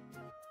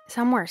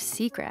 Somewhere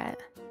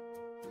secret.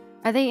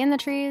 Are they in the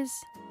trees?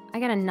 I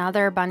got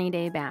another Bunny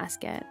Day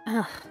basket.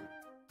 Ugh.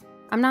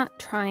 I'm not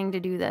trying to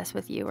do this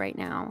with you right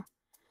now.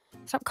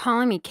 Stop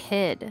calling me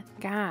kid.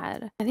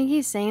 God. I think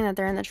he's saying that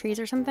they're in the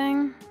trees or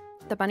something.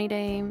 The Bunny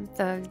Day,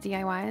 the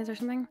DIYs or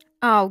something.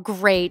 Oh,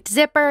 great.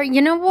 Zipper,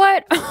 you know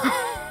what?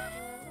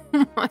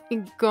 Oh my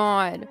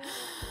God.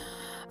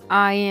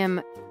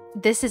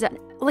 This is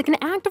like an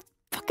act of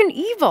fucking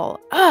evil.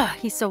 Ugh,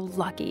 he's so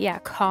lucky. Yeah,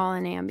 call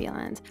an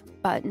ambulance,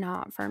 but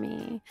not for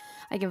me.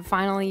 I can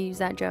finally use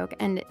that joke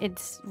and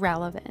it's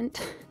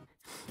relevant.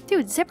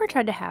 Dude, Zipper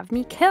tried to have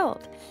me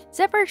killed.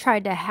 Zipper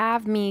tried to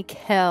have me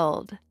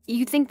killed.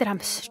 You think that I'm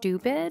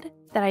stupid?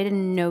 That I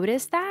didn't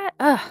notice that?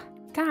 Ugh,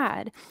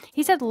 God.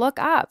 He said, look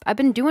up. I've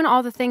been doing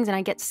all the things and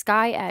I get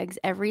sky eggs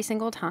every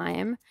single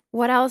time.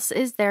 What else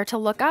is there to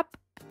look up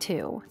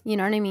to? You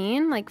know what I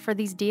mean? Like for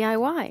these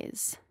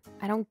DIYs.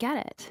 I don't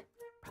get it.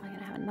 Probably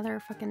gonna have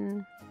another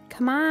fucking...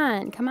 Come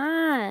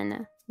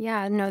on.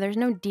 Yeah, no, there's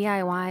no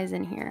DIYs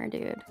in here,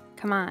 dude.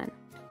 Come on.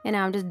 And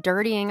now I'm just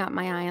dirtying up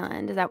my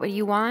island. Is that what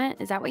you want?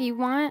 Is that what you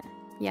want?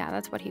 Yeah,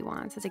 that's what he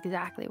wants. That's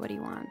exactly what he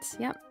wants.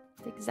 Yep,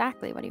 that's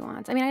exactly what he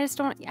wants. I mean,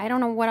 I don't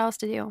know what else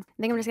to do.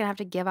 I think I'm just gonna have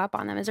to give up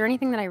on them. Is there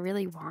anything that I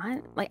really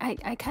want? Like,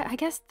 I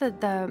guess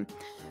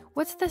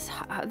what's this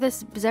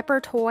zipper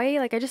toy?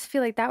 Like, I just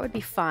feel like that would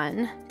be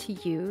fun to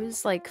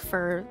use, like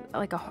for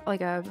like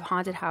a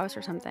haunted house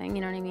or something.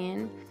 You know what I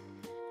mean?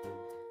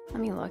 Let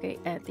me look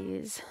at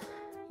these.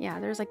 Yeah,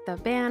 there's like the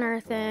banner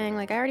thing.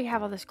 Like I already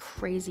have all this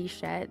crazy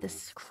shit,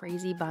 this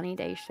crazy Bunny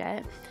Day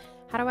shit.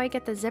 How do I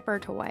get the zipper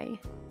toy?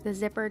 The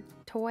zipper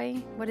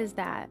toy? What is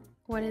that?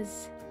 What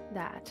is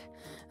that?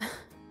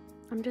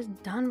 I'm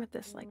just done with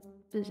this like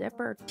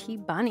zipper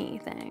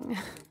bunny thing,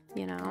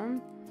 you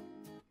know?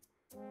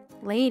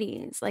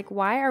 Ladies, like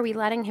why are we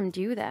letting him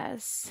do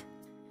this?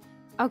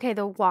 Okay,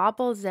 the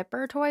wobble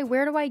zipper toy,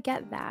 where do I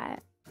get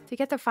that? To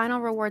get the final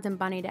rewards in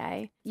Bunny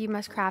Day, you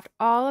must craft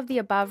all of the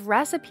above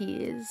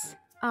recipes.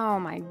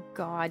 Oh my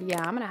God, yeah,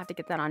 I'm gonna have to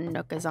get that on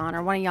Nookazon,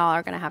 or one of y'all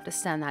are gonna have to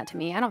send that to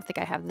me. I don't think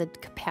I have the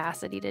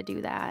capacity to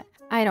do that.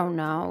 I don't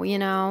know, you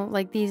know,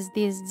 like these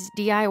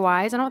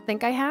DIYs, I don't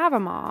think I have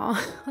them all.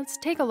 Let's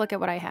take a look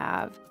at what I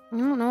have. I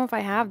don't know if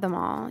I have them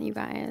all, you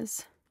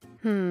guys.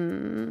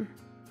 Where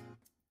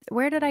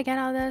did I get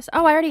all this?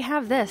 Oh, I already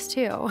have this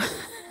too.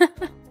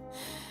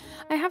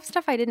 I have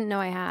stuff I didn't know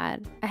I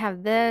had. I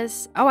have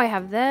this. Oh, I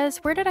have this.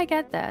 Where did I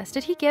get this?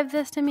 Did he give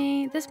this to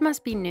me? This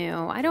must be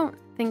new. I don't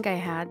think I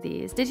had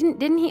these.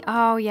 Didn't he?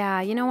 Oh,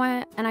 yeah. You know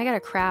what? And I gotta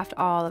craft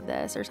all of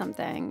this or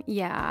something.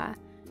 Yeah.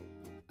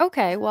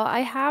 Okay, well, I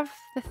have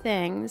the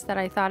things that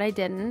I thought I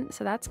didn't,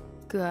 so that's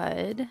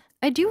good.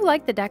 I do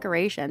like the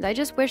decorations. I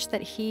just wish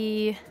that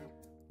he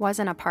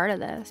wasn't a part of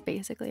this,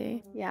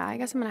 basically. Yeah, I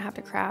guess I'm gonna have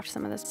to craft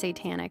some of this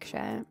satanic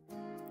shit.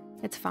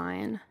 It's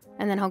fine.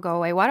 And then he'll go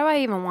away. Why do I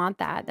even want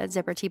that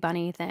zipper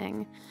bunny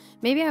thing?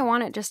 Maybe I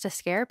want it just to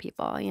scare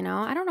people, you know?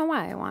 I don't know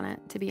why I want it,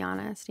 to be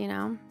honest, you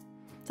know?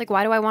 It's like,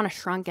 why do I want a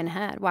shrunken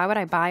head? Why would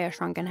I buy a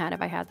shrunken head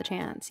if I had the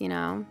chance, you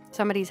know?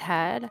 Somebody's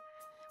head.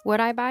 Would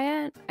I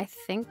buy it? I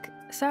think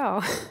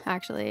so,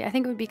 actually. I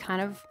think it would be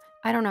kind of,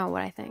 I don't know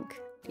what I think.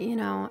 You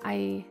know,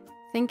 I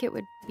think it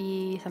would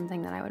be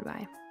something that I would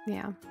buy.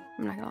 Yeah,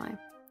 I'm not gonna lie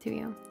to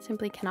you.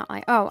 Simply cannot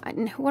lie. Oh,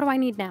 what do I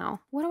need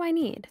now? What do I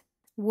need?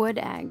 Wood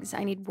eggs.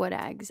 I need wood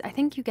eggs. I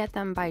think you get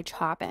them by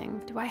chopping.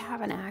 Do I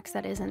have an axe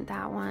that isn't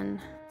that one?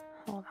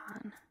 Hold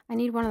on. I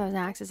need one of those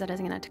axes that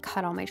isn't going to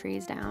cut all my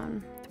trees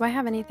down. Do I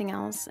have anything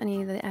else?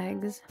 Any of the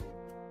eggs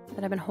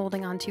that I've been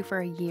holding on to for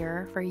a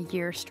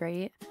year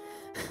straight?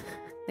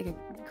 Like a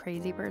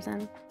crazy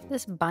person.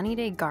 This Bunny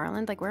Day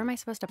garland, like where am I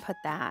supposed to put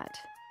that?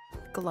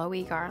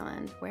 Glowy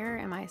garland. Where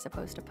am I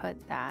supposed to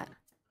put that?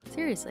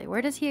 Seriously,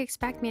 where does he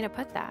expect me to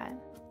put that?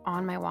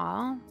 On my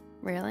wall?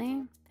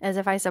 Really? As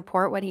if I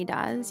support what he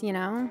does, you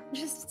know?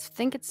 Just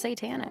think it's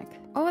satanic.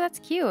 Oh, that's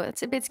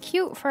cute. It's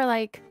cute for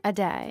like a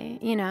day,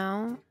 you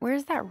know?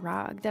 Where's that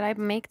rug? Did I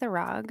make the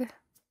rug?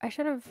 I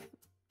should have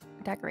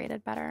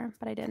decorated better,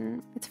 but I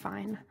didn't. It's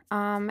fine.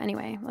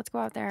 Anyway, let's go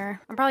out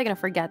there. I'm probably gonna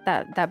forget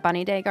that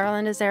Bunny Day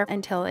garland is there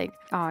until like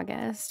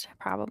August,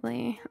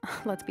 probably.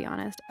 Let's be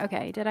honest.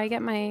 Okay, did I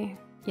get my...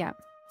 Yeah.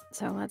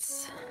 So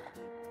let's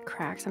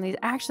crack some of these.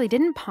 Actually,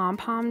 didn't Pom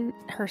Pom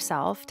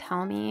herself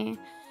tell me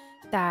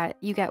that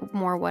you get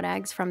more wood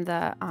eggs from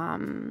the,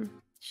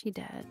 she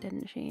did,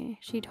 didn't she?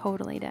 She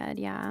totally did,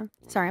 yeah.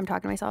 Sorry, I'm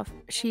talking to myself.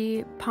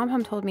 Pom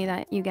Pom told me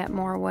that you get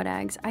more wood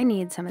eggs. I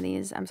need some of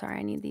these, I'm sorry,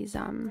 I need these,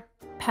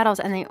 petals,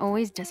 and they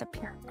always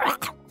disappear.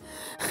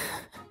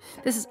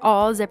 This is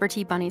all Zipper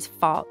T Bunny's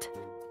fault.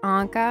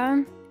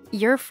 Anka,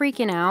 you're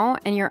freaking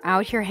out, and you're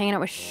out here hanging out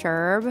with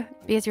Sherb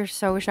because you're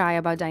so shy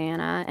about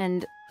Diana,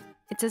 and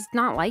it does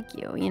not like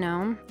you, you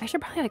know? I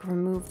should probably like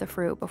remove the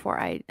fruit before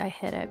I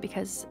hit it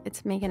because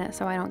it's making it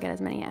so I don't get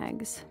as many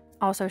eggs.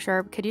 Also,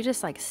 Sherb, could you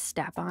just like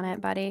step on it,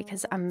 buddy?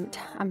 Because I'm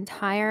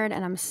tired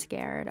and I'm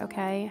scared,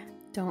 okay?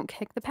 Don't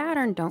kick the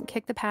pattern. Don't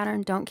kick the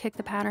pattern. Don't kick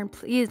the pattern.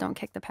 Please don't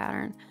kick the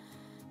pattern.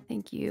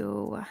 Thank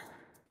you.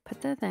 Put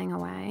the thing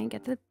away.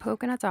 Get the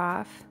coconuts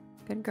off.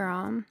 Good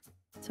girl.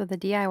 So the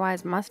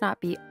DIYs must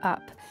not be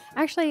up.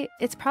 Actually,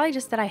 it's probably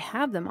just that I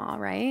have them all,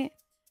 right?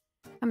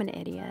 I'm an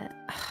idiot.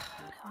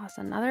 I lost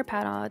another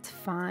petal. It's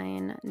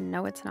fine.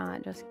 No, it's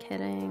not. Just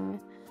kidding.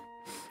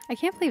 I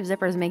can't believe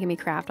Zipper's making me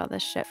craft all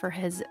this shit for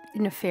his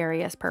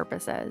nefarious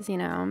purposes, you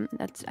know?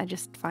 I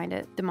just find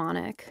it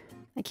demonic.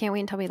 I can't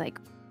wait until we, like,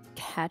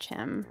 catch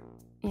him,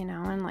 you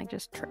know, and, like,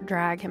 just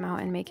drag him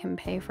out and make him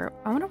pay for...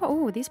 I wonder what...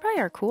 Oh, these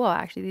probably are cool,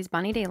 actually. These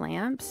Bunny Day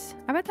lamps.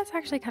 I bet that's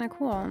actually kind of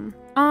cool.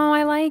 Oh,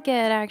 I like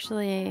it,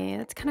 actually.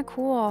 That's kind of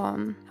cool.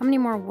 How many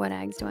more wood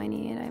eggs do I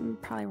need? I'm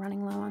probably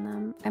running low on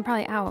them. I'm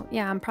probably out.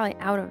 Yeah, I'm probably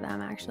out of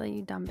them, actually,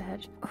 you dumb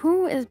bitch.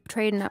 Who is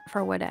trading up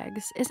for wood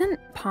eggs? Isn't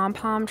Pom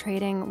Pom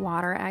trading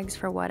water eggs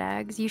for wood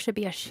eggs? You should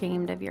be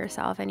ashamed of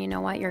yourself, and you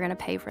know what? You're going to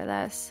pay for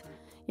this.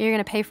 You're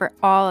going to pay for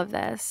all of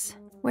this.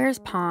 Where's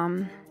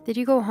Pom? Did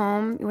you go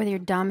home with your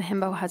dumb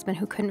himbo husband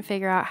who couldn't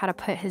figure out how to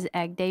put his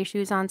egg day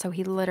shoes on, so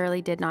he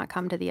literally did not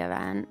come to the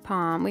event?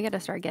 Pom, we got to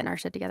start getting our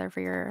shit together for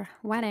your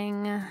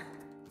wedding.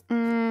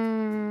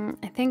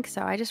 I think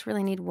so. I just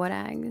really need wood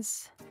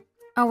eggs.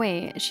 Oh,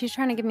 wait. She's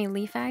trying to give me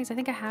leaf eggs? I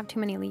think I have too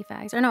many leaf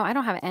eggs. Or no, I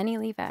don't have any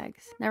leaf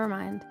eggs. Never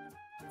mind.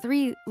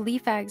 3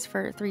 leaf eggs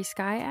for 3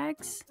 sky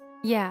eggs?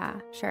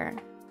 Yeah, sure.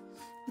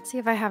 Let's see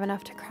if I have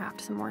enough to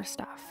craft some more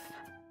stuff.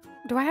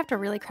 Do I have to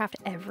really craft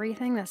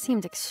everything? That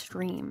seems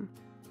extreme.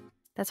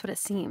 That's what it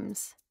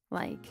seems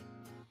like.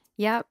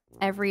 Yep,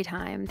 every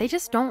time. They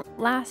just don't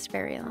last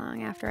very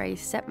long after I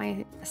set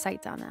my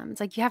sights on them. It's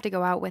like you have to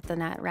go out with the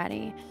net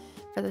ready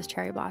for those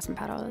cherry blossom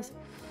petals.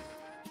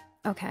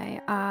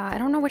 Okay, I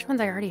don't know which ones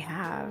I already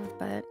have,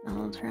 but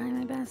I'll try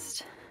my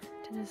best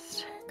to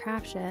just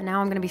craft shit.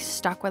 Now I'm gonna be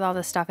stuck with all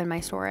this stuff in my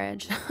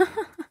storage.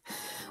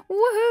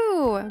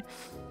 Woohoo!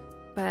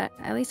 But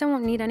at least I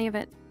won't need any of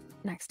it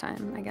next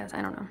time, I guess.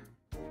 I don't know.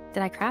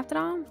 Did I craft it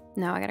all?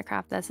 No, I gotta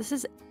craft this. This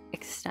is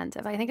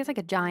extensive. I think it's like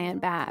a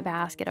giant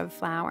basket of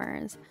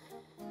flowers.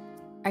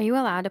 Are you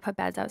allowed to put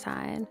beds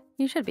outside?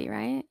 You should be,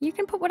 right? You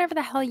can put whatever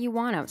the hell you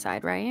want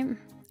outside, right?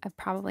 I've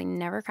probably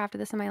never crafted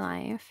this in my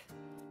life.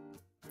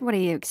 What do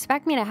you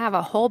expect me to have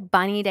a whole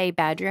Bunny Day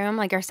bedroom?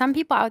 Like, are some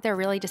people out there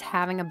really just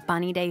having a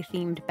Bunny Day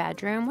themed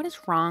bedroom? What is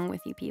wrong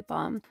with you people?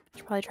 I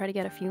should probably try to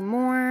get a few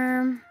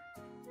more.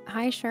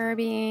 Hi,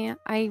 Sherby.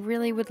 I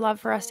really would love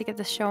for us to get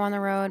this show on the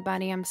road,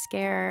 buddy. I'm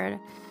scared.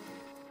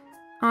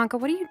 Anka,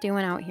 what are you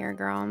doing out here,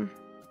 girl?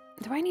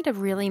 Do I need to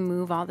really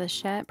move all this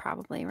shit?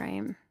 Probably,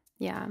 right?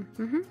 Yeah.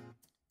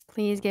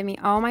 Please give me...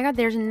 Oh my god,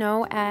 there's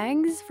no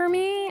eggs for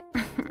me?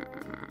 I'm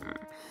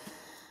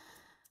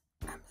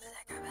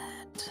sick of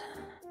it.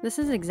 This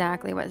is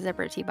exactly what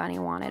Zipper T Bunny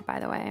wanted,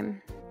 by the way.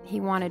 He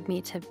wanted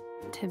me to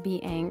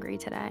be angry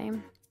today.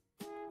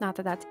 Not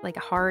that that's, like,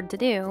 hard to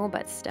do,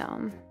 but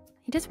still.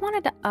 He just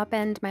wanted to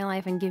upend my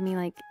life and give me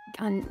like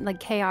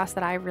chaos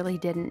that I really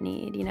didn't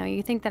need. You know,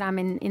 you think that I'm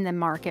in the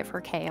market for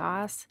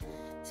chaos.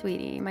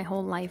 Sweetie, my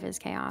whole life is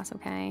chaos,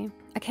 okay?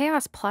 A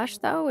chaos plush,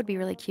 though, would be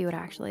really cute,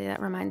 actually.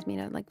 That reminds me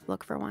to, like,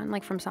 look for one,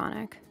 like from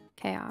Sonic.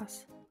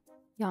 Chaos.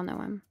 Y'all know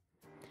him.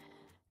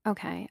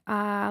 Okay,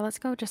 let's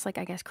go just, like,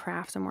 I guess,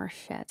 craft some more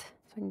shit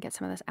so I can get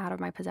some of this out of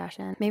my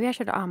possession. Maybe I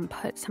should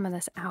put some of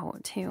this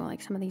out, too,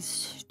 like some of these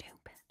stupid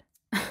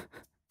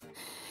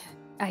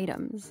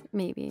items,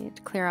 maybe,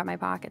 to clear out my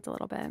pockets a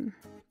little bit.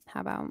 How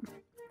about...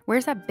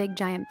 Where's that big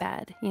giant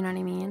bed? You know what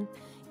I mean?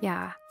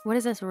 Yeah. What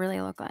does this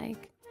really look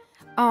like?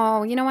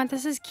 Oh, you know what?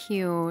 This is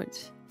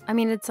cute. I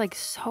mean, it's like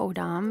so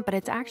dumb, but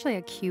it's actually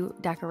a cute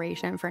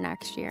decoration for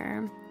next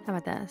year. How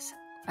about this?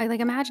 I like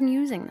imagine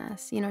using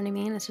this. You know what I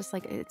mean? It's just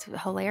like, it's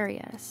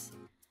hilarious.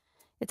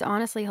 It's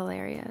honestly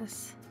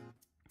hilarious.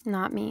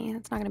 Not me.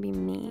 It's not gonna be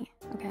me.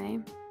 Okay.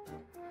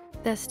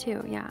 This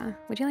too, yeah.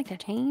 Would you like to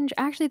change?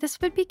 Actually, this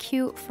would be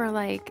cute for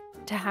like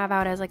to have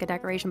out as like a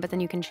decoration, but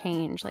then you can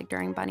change like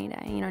during Bunny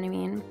Day. You know what I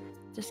mean?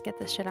 Just get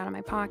this shit out of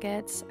my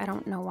pockets. I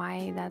don't know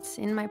why that's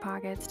in my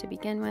pockets to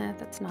begin with.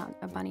 That's not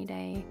a Bunny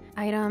Day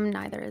item.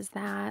 Neither is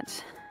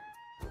that.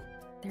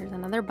 There's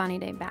another Bunny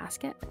Day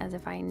basket, as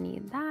if I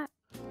need that.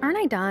 Aren't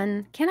I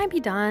done? Can I be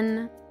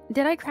done?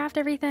 Did I craft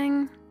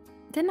everything?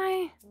 Didn't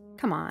I?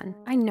 Come on.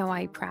 I know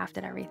I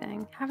crafted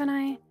everything. Haven't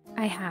I?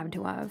 I have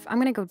to have. I'm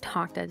gonna go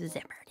talk to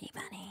Zipper T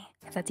Bunny,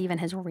 if that's even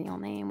his real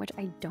name, which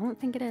I don't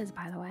think it is,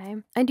 by the way.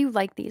 I do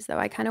like these, though.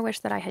 I kind of wish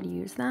that I had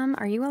used them.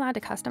 Are you allowed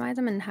to customize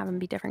them and have them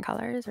be different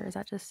colors, or is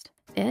that just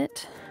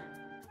it?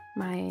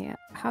 My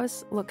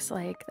house looks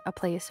like a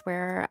place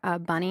where a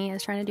bunny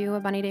is trying to do a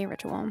Bunny Day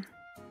ritual,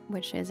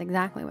 which is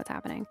exactly what's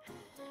happening.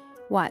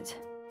 What?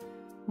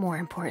 More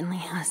importantly,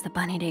 how's the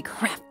Bunny Day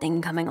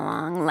crafting coming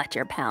along? Let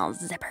your pal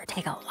Zipper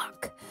take a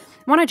look.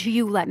 Why don't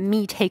you let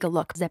me take a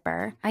look,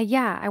 Zipper?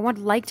 Yeah, I would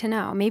like to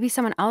know. Maybe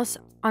someone else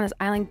on this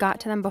island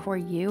got to them before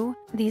you?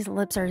 These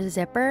lips are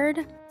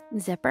zippered?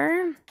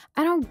 Zipper?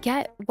 I don't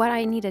get what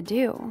I need to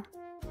do.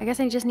 I guess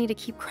I just need to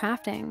keep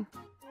crafting.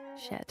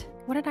 Shit.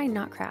 What did I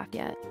not craft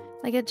yet?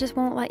 Like, it just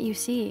won't let you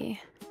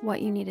see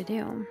what you need to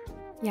do.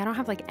 Yeah, I don't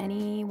have, like,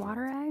 any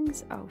water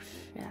eggs? Oh,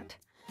 shit.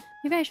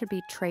 Maybe I should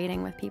be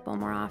trading with people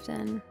more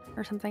often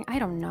or something. I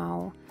don't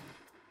know.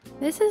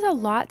 This is a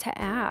lot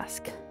to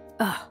ask.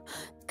 Ugh.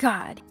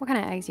 God. What kind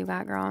of eggs you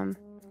got, girl?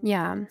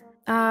 Yeah.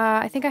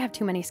 I think I have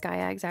too many sky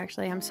eggs,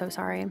 actually. I'm so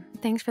sorry.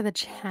 Thanks for the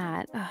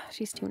chat.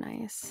 She's too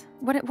nice.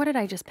 What did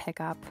I just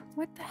pick up?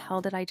 What the hell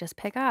did I just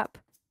pick up?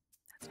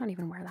 That's not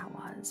even where that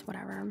was.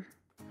 Whatever.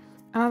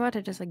 I'm about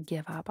to just like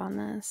give up on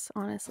this,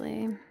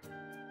 honestly.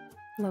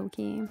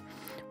 Low-key.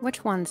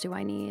 Which ones do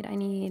I need? I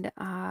need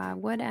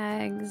wood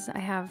eggs. I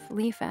have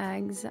leaf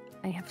eggs.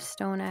 I have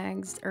stone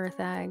eggs, earth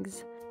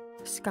eggs,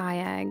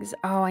 sky eggs.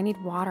 Oh, I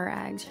need water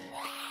eggs.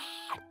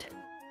 Shit.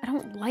 I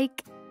don't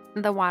like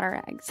the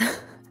water eggs. I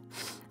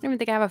don't even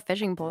think I have a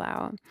fishing pole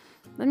out.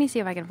 Let me see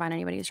if I can find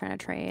anybody who's trying to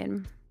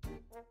trade.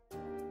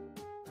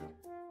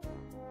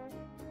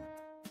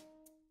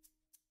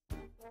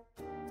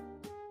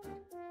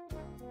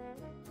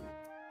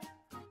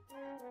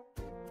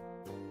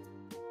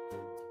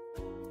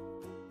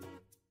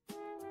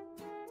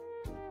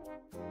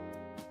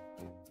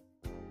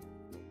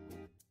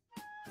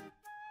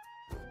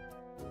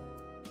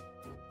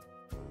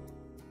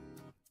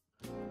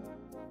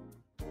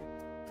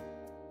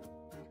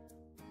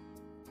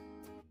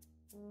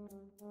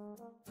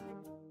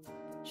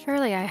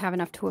 Surely I have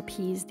enough to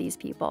appease these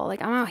people.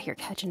 Like, I'm out here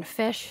catching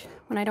fish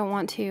when I don't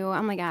want to.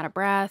 I'm like out of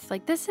breath.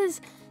 Like,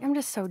 I'm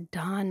just so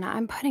done.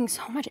 I'm putting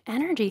so much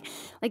energy.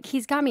 Like,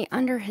 he's got me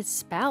under his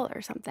spell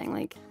or something.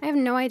 Like, I have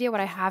no idea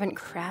what I haven't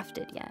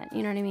crafted yet.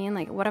 You know what I mean?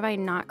 Like, what have I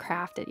not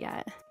crafted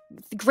yet?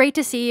 Great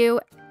to see you.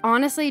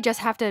 Honestly,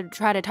 just have to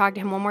try to talk to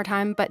him one more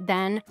time, but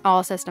then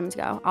all systems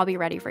go. I'll be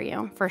ready for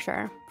you. For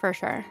sure. For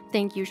sure.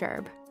 Thank you,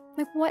 Sherb.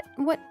 Like,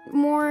 what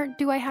more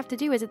do I have to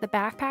do? Is it the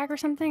backpack or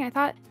something? I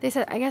thought they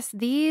said, I guess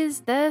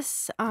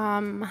this,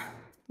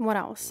 what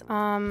else?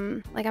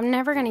 Like, I'm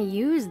never gonna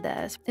use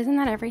this. Isn't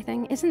that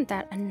everything? Isn't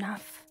that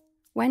enough?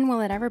 When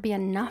will it ever be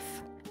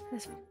enough?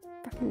 This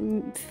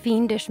fucking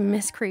fiendish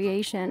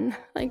miscreation.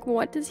 Like,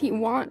 what does he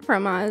want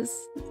from us?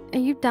 Are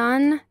you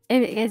done?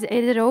 Is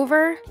it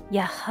over?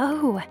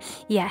 Yah-ho,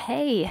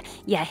 yah-hey,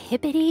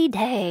 yah-hippity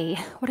day.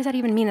 What does that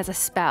even mean as a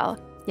spell?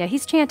 Yeah,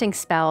 he's chanting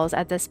spells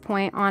at this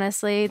point,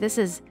 honestly. This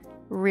is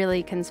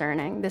really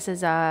concerning. This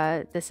is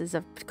a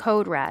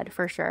code red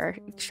for sure.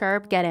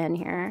 Sherb, get in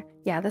here.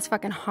 Yeah, this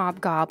fucking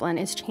hobgoblin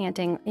is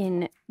chanting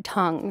in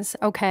tongues.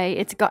 Okay,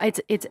 it's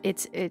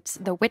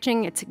the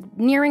witching. It's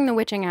nearing the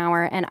witching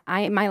hour, and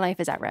my life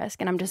is at risk.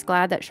 And I'm just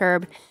glad that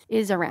Sherb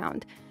is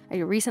around. I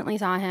recently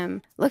saw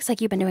him. Looks like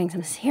you've been doing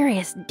some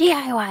serious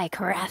DIY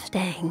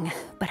crafting.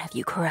 But have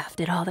you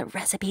crafted all the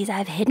recipes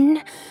I've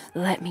hidden?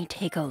 Let me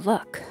take a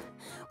look.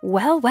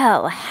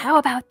 Well, how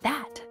about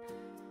that?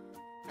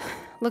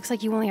 Looks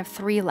like you only have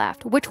 3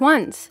 left. Which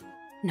ones?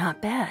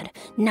 Not bad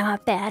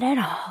at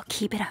all.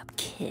 Keep it up,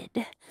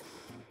 kid.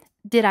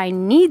 Did I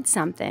need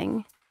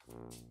something?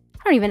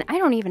 I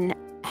don't even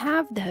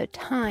have the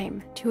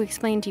time to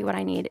explain to you what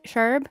I need.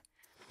 Sherb,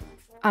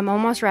 I'm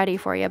almost ready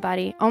for you,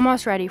 buddy.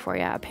 Almost ready for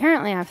you.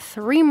 Apparently, I have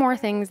 3 more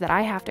things that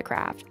I have to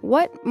craft.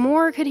 What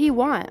more could he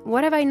want?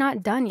 What have I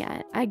not done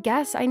yet? I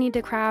guess I need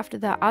to craft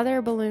the other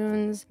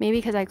balloons, maybe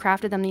because I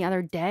crafted them the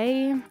other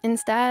day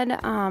instead.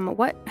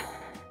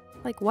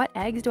 What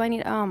eggs do I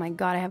need? Oh my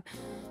God, I have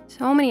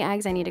so many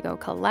eggs I need to go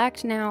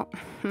collect now.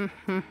 There's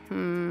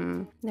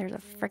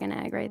a freaking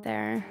egg right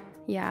there.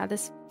 Yeah,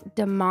 this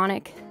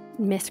demonic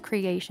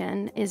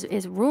miscreation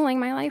is ruling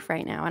my life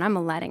right now, and I'm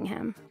letting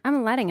him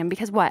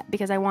because what?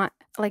 Because I want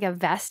like a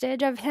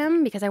vestige of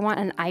him, because I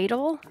want an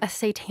idol, a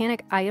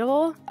satanic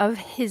idol of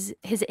his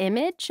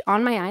image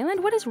on my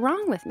island. What is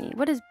wrong with me?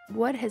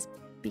 What has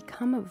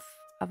become of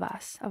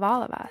us, of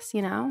all of us,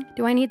 you know?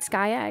 Do I need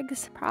sky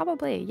eggs?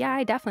 Probably. Yeah,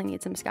 I definitely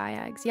need some sky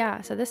eggs. Yeah,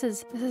 so this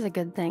is a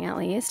good thing at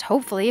least.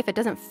 Hopefully, if it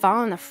doesn't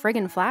fall in the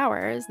friggin'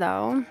 flowers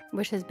though,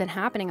 which has been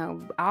happening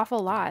an awful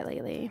lot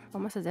lately.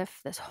 Almost as if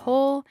this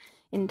whole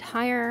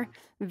entire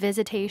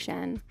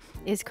visitation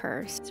is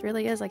cursed. This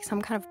really is like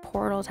some kind of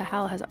portal to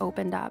hell has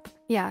opened up.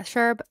 Yeah,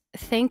 Sherb,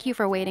 thank you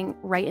for waiting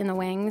right in the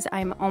wings.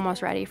 I'm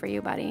almost ready for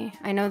you, buddy.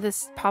 I know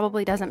this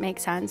probably doesn't make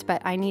sense,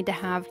 but I need to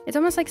have, it's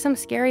almost like some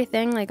scary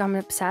thing. Like I'm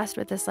obsessed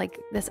with this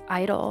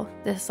idol,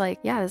 this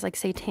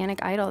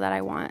satanic idol that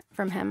I want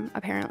from him,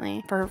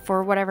 apparently,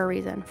 for whatever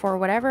reason, for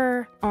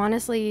whatever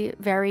honestly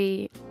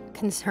very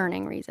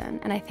concerning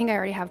reason. And I think I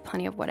already have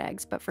plenty of wood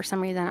eggs, but for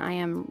some reason I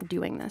am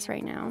doing this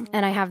right now.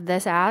 And I have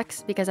this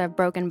axe because I've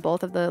broken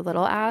both of the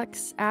little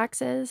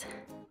axes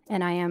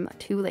and I am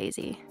too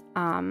lazy.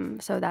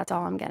 So that's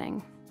all I'm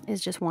getting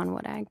is just 1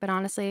 wood egg. But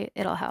honestly,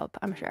 it'll help,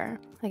 I'm sure.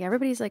 Like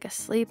everybody's like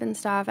asleep and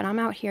stuff, and I'm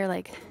out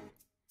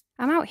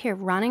here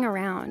running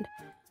around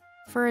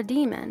for a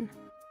demon.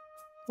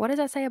 What does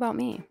that say about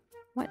me?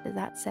 What does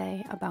that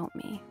say about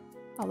me?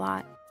 A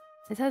lot.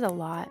 It says a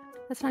lot.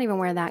 That's not even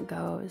where that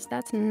goes.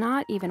 That's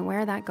not even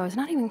where that goes.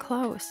 Not even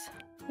close.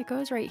 It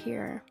goes right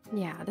here.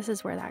 Yeah, this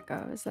is where that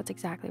goes. That's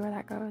exactly where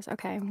that goes.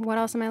 Okay, what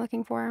else am I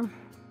looking for?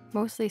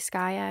 Mostly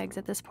sky eggs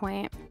at this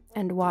point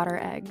and water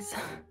eggs.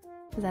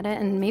 Is that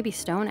it? And maybe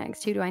stone eggs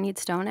too. Do I need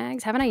stone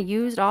eggs? Haven't I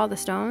used all the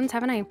stones?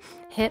 Haven't I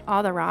hit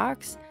all the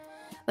rocks?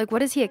 Like, what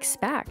does he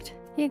expect?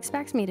 He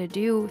expects me to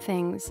do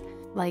things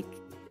like,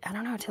 I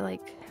don't know, to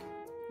like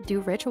do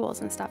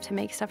rituals and stuff to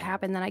make stuff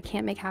happen that I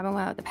can't make happen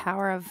without the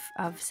power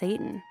of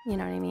Satan. You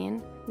know what I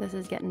mean? This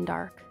is getting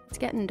dark. It's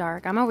getting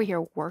dark. I'm over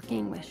here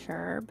working with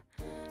sherb.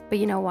 But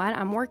you know what?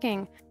 I'm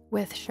working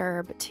with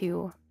sherb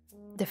to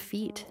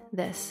defeat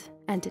this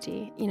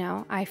entity. You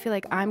know, I feel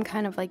like I'm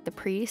kind of like the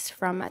priest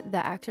from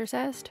The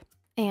Exorcist.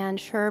 And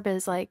sherb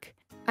is like,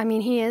 I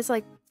mean, he is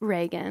like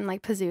Reagan,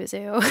 like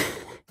Pazuzu.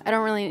 I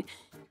don't really...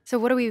 So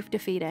what are we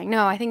defeating?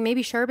 No, I think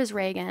maybe sherb is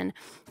Reagan.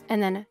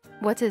 And then,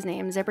 what's his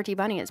name? Zipperty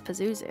Bunny is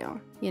Pazuzu,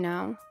 you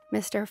know?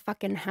 Mr.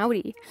 fucking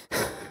Howdy.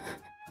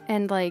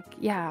 And like,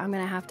 yeah, I'm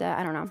gonna have to,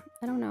 I don't know.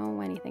 I don't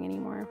know anything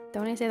anymore.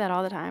 Don't I say that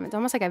all the time? It's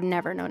almost like I've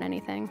never known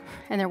anything.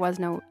 And there was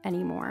no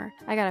anymore.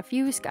 I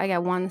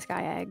got one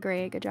sky egg.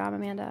 Great, good job,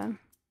 Amanda.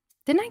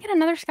 Didn't I get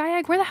another sky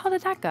egg? Where the hell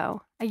did that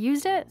go? I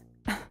used it?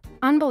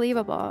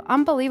 Unbelievable.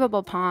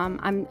 Unbelievable, Palm.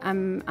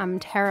 I'm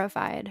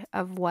terrified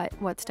of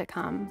what's to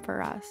come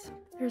for us.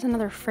 There's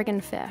another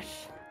friggin' fish.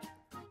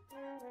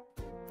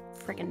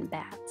 Friggin'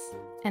 bats.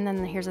 And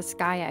then here's a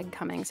sky egg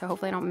coming, so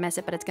hopefully I don't miss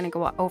it, but it's gonna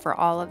go over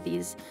all of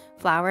these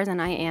flowers,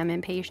 and I am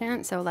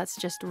impatient, so let's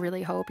just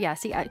really hope. Yeah,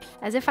 see,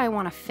 as if I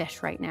want to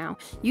fish right now.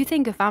 You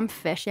think if I'm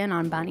fishing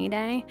on Bunny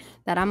Day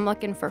that I'm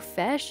looking for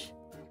fish?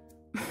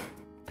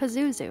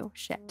 Pazuzu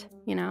shit,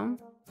 you know?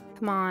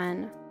 Come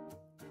on.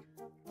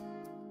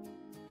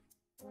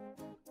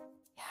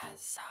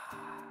 Yes.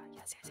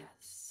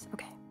 Yes.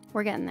 Okay,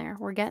 we're getting there.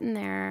 We're getting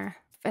there.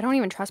 I don't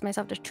even trust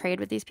myself to trade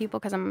with these people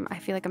because I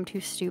feel like I'm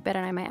too stupid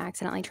and I might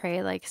accidentally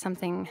trade like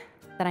something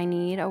that I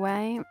need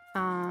away.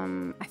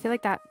 I feel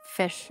like that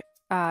fish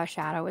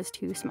shadow is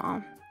too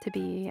small to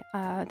be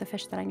the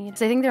fish that I need.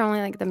 So I think they're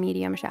only like the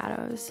medium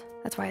shadows.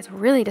 That's why it's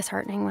really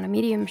disheartening when a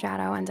medium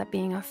shadow ends up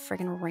being a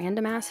friggin'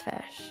 random ass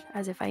fish,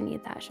 as if I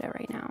need that shit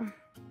right now.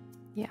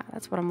 Yeah,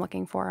 that's what I'm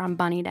looking for on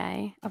Bunny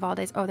Day of all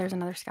days. Oh, there's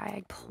another sky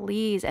egg,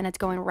 please. And it's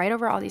going right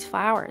over all these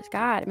flowers.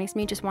 God, it makes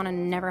me just want to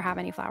never have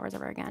any flowers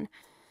ever again.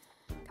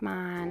 Come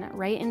on,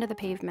 right into the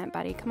pavement,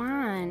 buddy. Come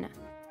on.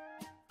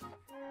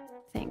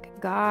 Thank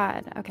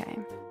God. Okay.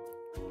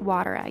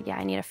 Water egg. Yeah,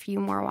 I need a few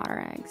more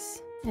water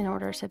eggs in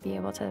order to be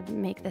able to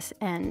make this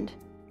end.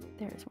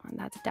 There's one.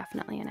 That's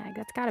definitely an egg.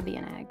 That's got to be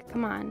an egg.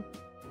 Come on.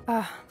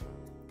 Ugh.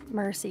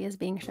 Mercy is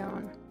being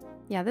shown.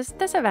 Yeah, this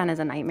event is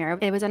a nightmare.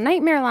 It was a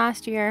nightmare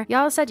last year.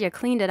 Y'all said you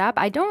cleaned it up.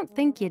 I don't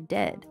think you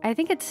did. I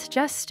think it's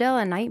just still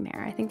a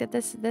nightmare. I think that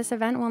this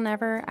event will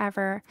never,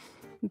 ever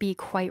be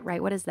quite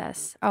right. What is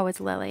this? Oh, it's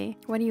Lily.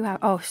 What do you have?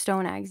 Oh,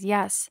 stone eggs.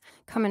 Yes.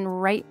 Coming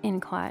right in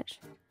clutch.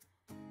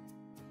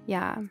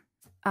 Yeah.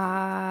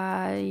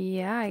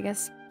 Yeah, I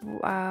guess,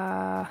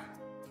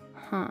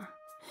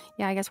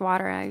 Yeah, I guess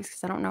water eggs,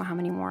 because I don't know how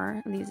many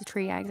more of these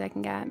tree eggs I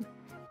can get.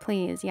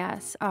 Please,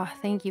 yes. Oh,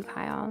 thank you,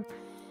 Kyle.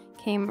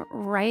 Came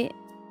right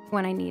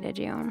when I needed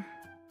you.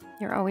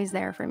 You're always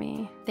there for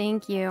me.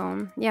 Thank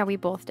you. Yeah, we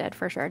both did,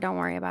 for sure. Don't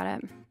worry about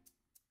it.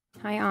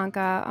 Hi,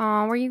 Anka.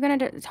 Oh, were you going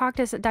to talk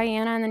to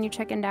Diana and then you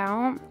chickened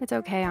out? It's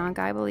okay, Anka.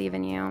 I believe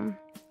in you.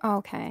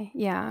 Okay,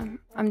 yeah.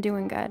 I'm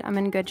doing good. I'm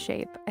in good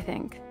shape, I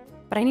think.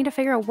 But I need to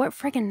figure out what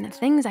freaking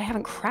things I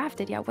haven't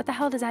crafted yet. What the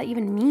hell does that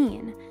even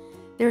mean?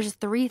 There's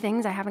 3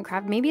 things I haven't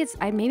crafted. Maybe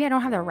I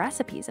don't have the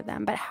recipes of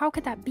them, but how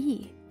could that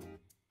be?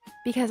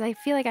 Because I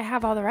feel like I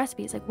have all the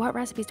recipes. Like, what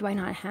recipes do I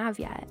not have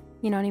yet?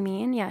 You know what I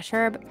mean? Yeah,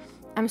 sure. But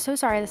I'm so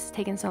sorry this has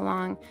taken so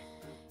long.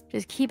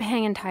 Just keep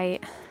hanging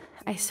tight.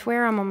 I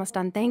swear I'm almost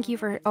done. Thank you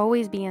for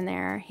always being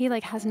there. He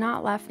like has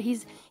not left. He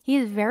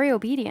is very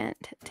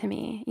obedient to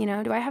me. You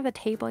know, do I have the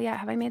table yet?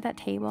 Have I made that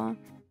table?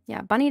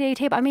 Yeah, Bunny Day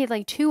table. I made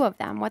like 2 of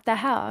them. What the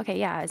hell? Okay,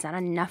 yeah. Is that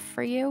enough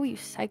for you, you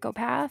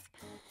psychopath?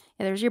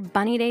 Yeah, there's your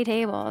Bunny Day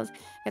tables.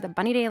 Got the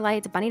Bunny Day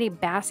lights, Bunny Day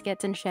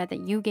baskets and shit that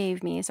you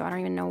gave me. So I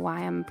don't even know why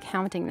I'm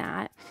counting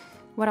that.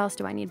 What else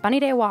do I need? Bunny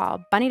Day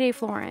wall, Bunny Day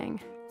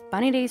flooring,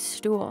 Bunny Day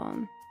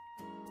stool.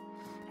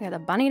 I got the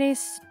Bunny Day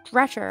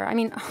stretcher. I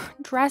mean,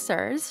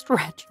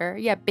 stretcher.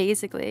 Yeah,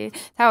 basically.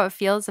 That's how it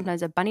feels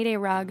sometimes. A Bunny Day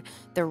rug,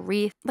 the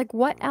wreath. Like,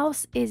 what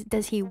else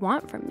does he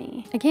want from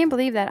me? I can't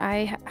believe that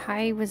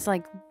I was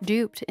like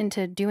duped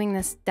into doing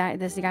this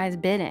guy's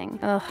bidding.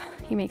 Ugh,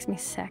 he makes me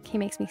sick. He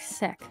makes me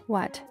sick.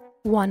 What?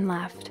 1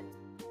 left.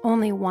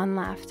 Only 1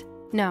 left.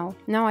 No,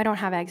 I don't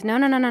have eggs. No.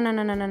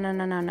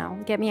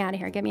 Get me out of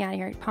here. Get me out of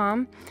here.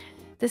 Pom.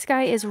 This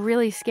guy is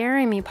really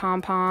scaring me,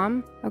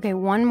 Pom. Okay,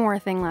 1 more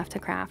thing left to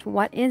craft.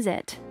 What is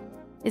it?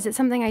 Is it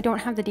something I don't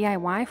have the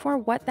DIY for?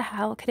 What the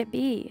hell could it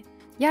be?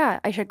 Yeah,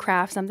 I should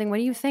craft something. What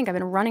do you think? I've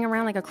been running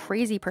around like a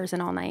crazy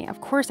person all night.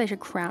 Of course I should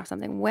craft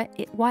something.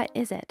 What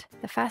is it?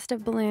 The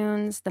festive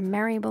balloons, the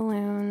merry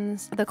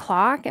balloons, the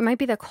clock? It might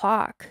be the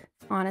clock,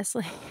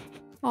 honestly.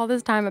 All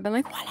this time I've been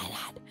like, what is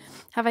that?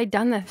 Have I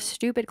done the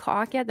stupid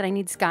clock yet that I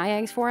need sky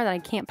eggs for that I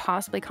can't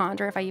possibly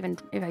conjure if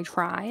I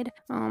tried?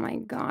 Oh my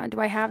God,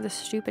 do I have the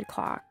stupid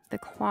clock? The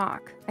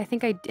clock. I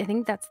think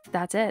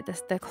that's it.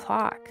 The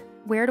clock.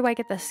 Where do I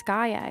get the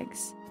sky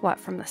eggs? What,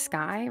 from the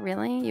sky?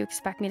 Really? You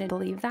expect me to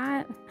believe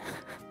that?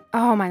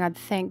 Oh my God,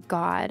 thank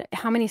God.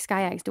 How many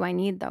sky eggs do I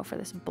need though for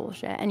this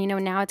bullshit? And you know,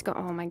 now it's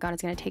oh my God,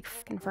 it's gonna take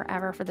fucking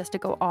forever for this to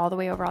go all the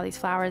way over all these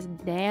flowers.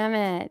 Damn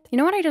it. You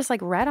know what I just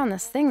like read on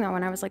this thing though,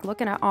 when I was like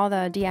looking at all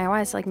the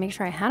DIYs to like make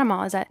sure I had them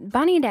all, is that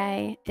Bunny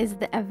Day is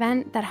the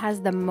event that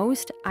has the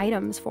most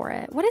items for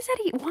it. What is that?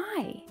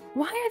 Why?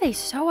 Why are they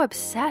so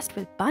obsessed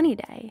with Bunny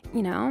Day?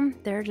 You know,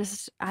 they're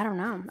just, I don't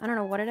know. I don't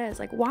know what it is.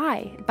 Like,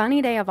 why?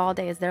 Bunny Day of all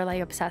days, they're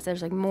like obsessed.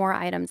 There's like more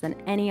items than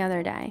any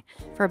other day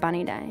for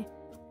Bunny Day.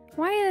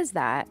 Why is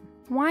that?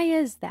 Why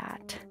is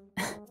that?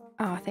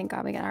 Oh, thank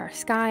God we got our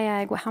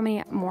sky egg. Well, how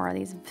many more of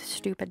these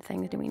stupid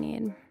things do we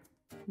need?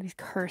 These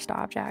cursed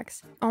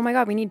objects. Oh my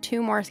God, we need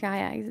 2 more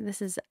sky eggs.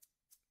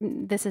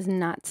 This is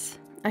nuts.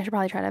 I should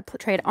probably try to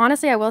trade.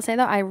 Honestly, I will say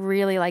though, I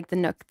really like the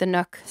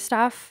Nook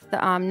stuff,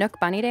 the Nook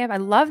Bunny Day. I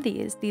love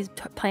these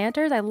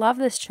planters. I love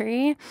this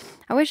tree.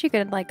 I wish you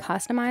could like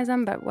customize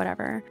them, but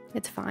whatever,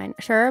 it's fine.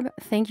 Sherb,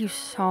 thank you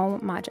so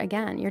much.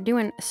 Again, you're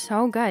doing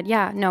so good.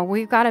 Yeah, no,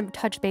 we've got to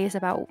touch base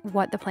about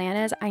what the plan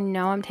is. I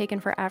know I'm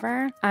taking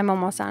forever. I'm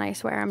almost done, I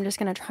swear. I'm just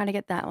gonna try to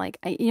get that like,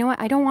 you know what?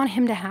 I don't want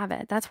him to have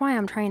it. That's why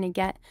I'm trying to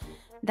get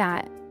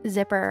that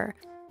zipper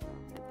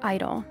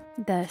idol.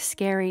 The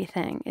scary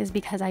thing is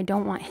because I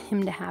don't want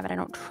him to have it. I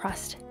don't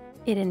trust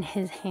it in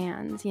his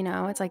hands, you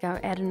know? It's like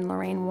a Ed and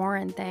Lorraine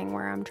Warren thing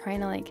where I'm trying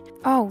to like,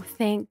 oh,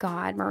 thank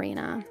God,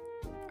 Marina.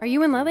 Are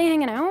you and Lily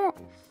hanging out?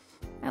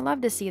 I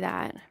love to see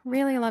that.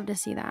 Really love to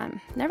see that.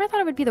 Never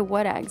thought it would be the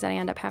wood eggs that I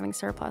end up having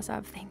surplus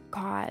of. Thank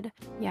God.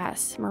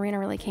 Yes, Marina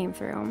really came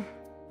through.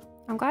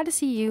 I'm glad to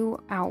see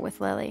you out with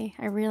Lily.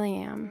 I really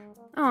am.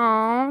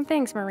 Oh,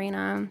 thanks,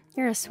 Marina.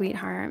 You're a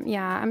sweetheart.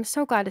 Yeah, I'm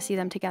so glad to see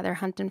them together,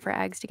 hunting for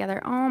eggs together.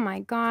 Oh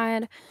my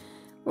God.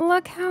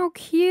 Look how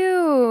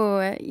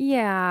cute.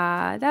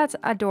 Yeah, that's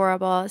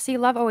adorable. See,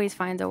 love always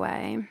finds a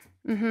way.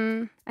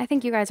 I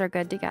think you guys are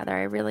good together.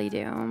 I really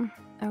do.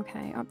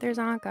 Okay. Oh, there's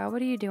Anka. What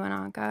are you doing,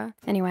 Anka?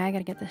 Anyway, I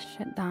gotta get this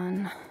shit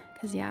done.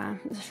 Because, yeah,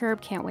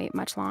 Sherb can't wait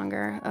much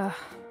longer. Ugh.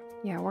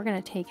 Yeah, we're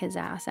gonna take his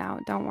ass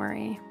out. Don't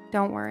worry.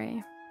 Don't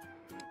worry.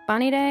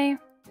 Bunny Day?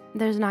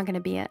 There's not going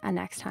to be a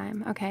next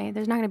time, okay?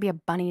 There's not going to be a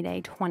Bunny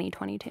Day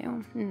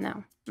 2022.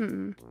 No.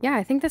 Yeah,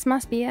 I think this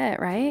must be it,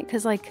 right?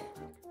 Because, like,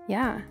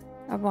 yeah,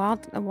 a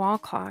wall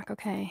clock.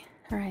 Okay.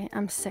 All right.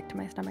 I'm sick to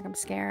my stomach. I'm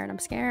scared. I'm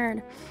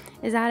scared.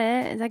 Is that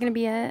it? Is that going to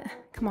be it?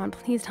 Come on.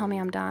 Please tell me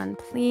I'm done.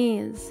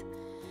 Please.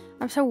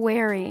 I'm so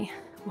wary.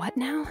 What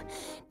now?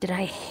 Did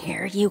I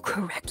hear you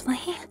correctly?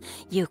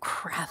 You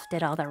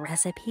crafted all the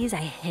recipes I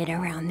hid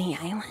around the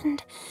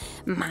island?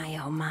 My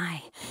oh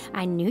my,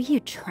 I knew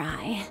you'd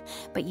try,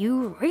 but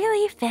you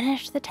really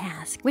finished the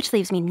task, which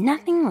leaves me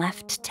nothing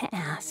left to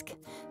ask.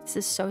 This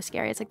is so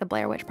scary. It's like the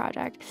Blair Witch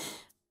Project.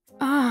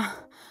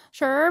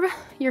 Sherb,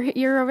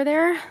 you're over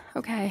there?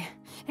 Okay.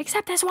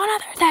 Except there's one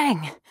other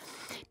thing.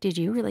 Did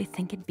you really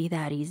think it'd be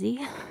that easy?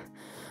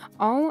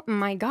 Oh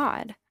my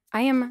God.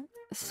 I am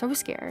so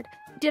scared.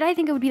 Did I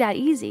think it would be that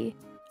easy?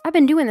 I've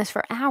been doing this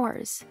for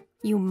hours.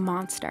 You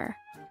monster.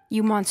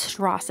 You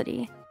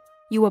monstrosity.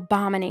 You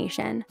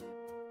abomination.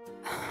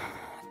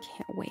 I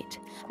can't wait.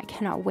 I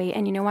cannot wait.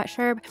 And you know what,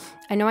 Sherb?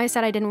 I know I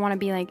said I didn't want to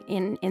be like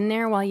in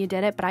there while you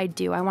did it, but I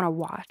do. I want to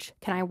watch.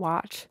 Can I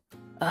watch?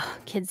 Ugh,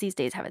 kids these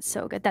days have it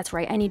so good. That's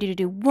right. I need you to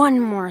do one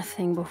more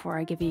thing before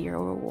I give you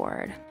your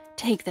reward.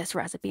 Take this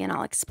recipe and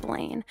I'll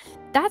explain.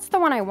 That's the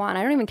one I want.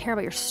 I don't even care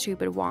about your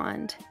stupid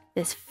wand.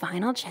 This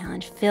final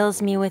challenge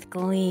fills me with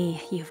glee.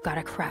 You've got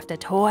to craft a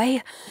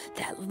toy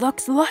that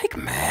looks like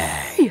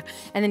me.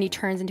 And then he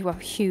turns into a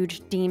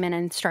huge demon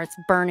and starts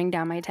burning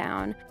down my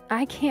town.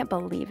 I can't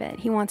believe it.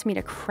 He wants me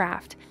to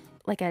craft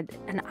like an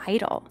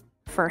idol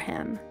for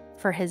him,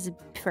 for his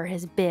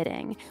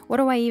bidding. What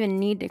do I even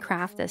need to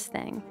craft this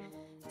thing?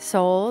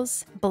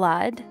 Souls,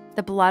 blood,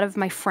 the blood of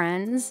my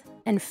friends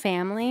and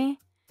family?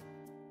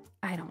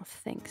 I don't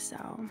think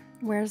so.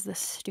 Where's the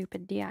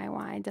stupid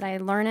DIY? Did I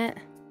learn it?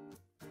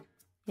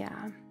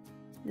 Yeah,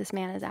 this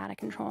man is out of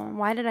control.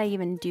 Why did I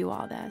even do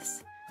all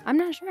this? I'm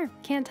not sure.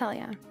 Can't tell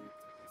you.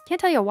 Can't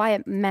tell you why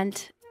it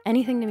meant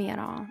anything to me at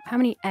all. How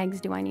many eggs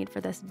do I need for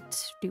this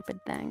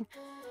stupid thing?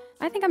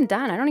 I think I'm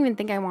done. I don't even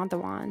think I want the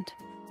wand.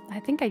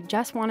 I think I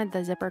just wanted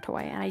the zipper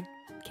toy, and I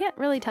can't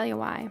really tell you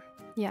why.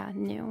 Yeah,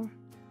 new.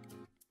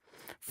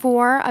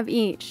 4 of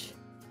each.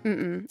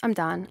 I'm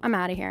done. I'm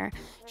out of here.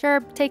 Sure,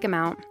 take him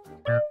out.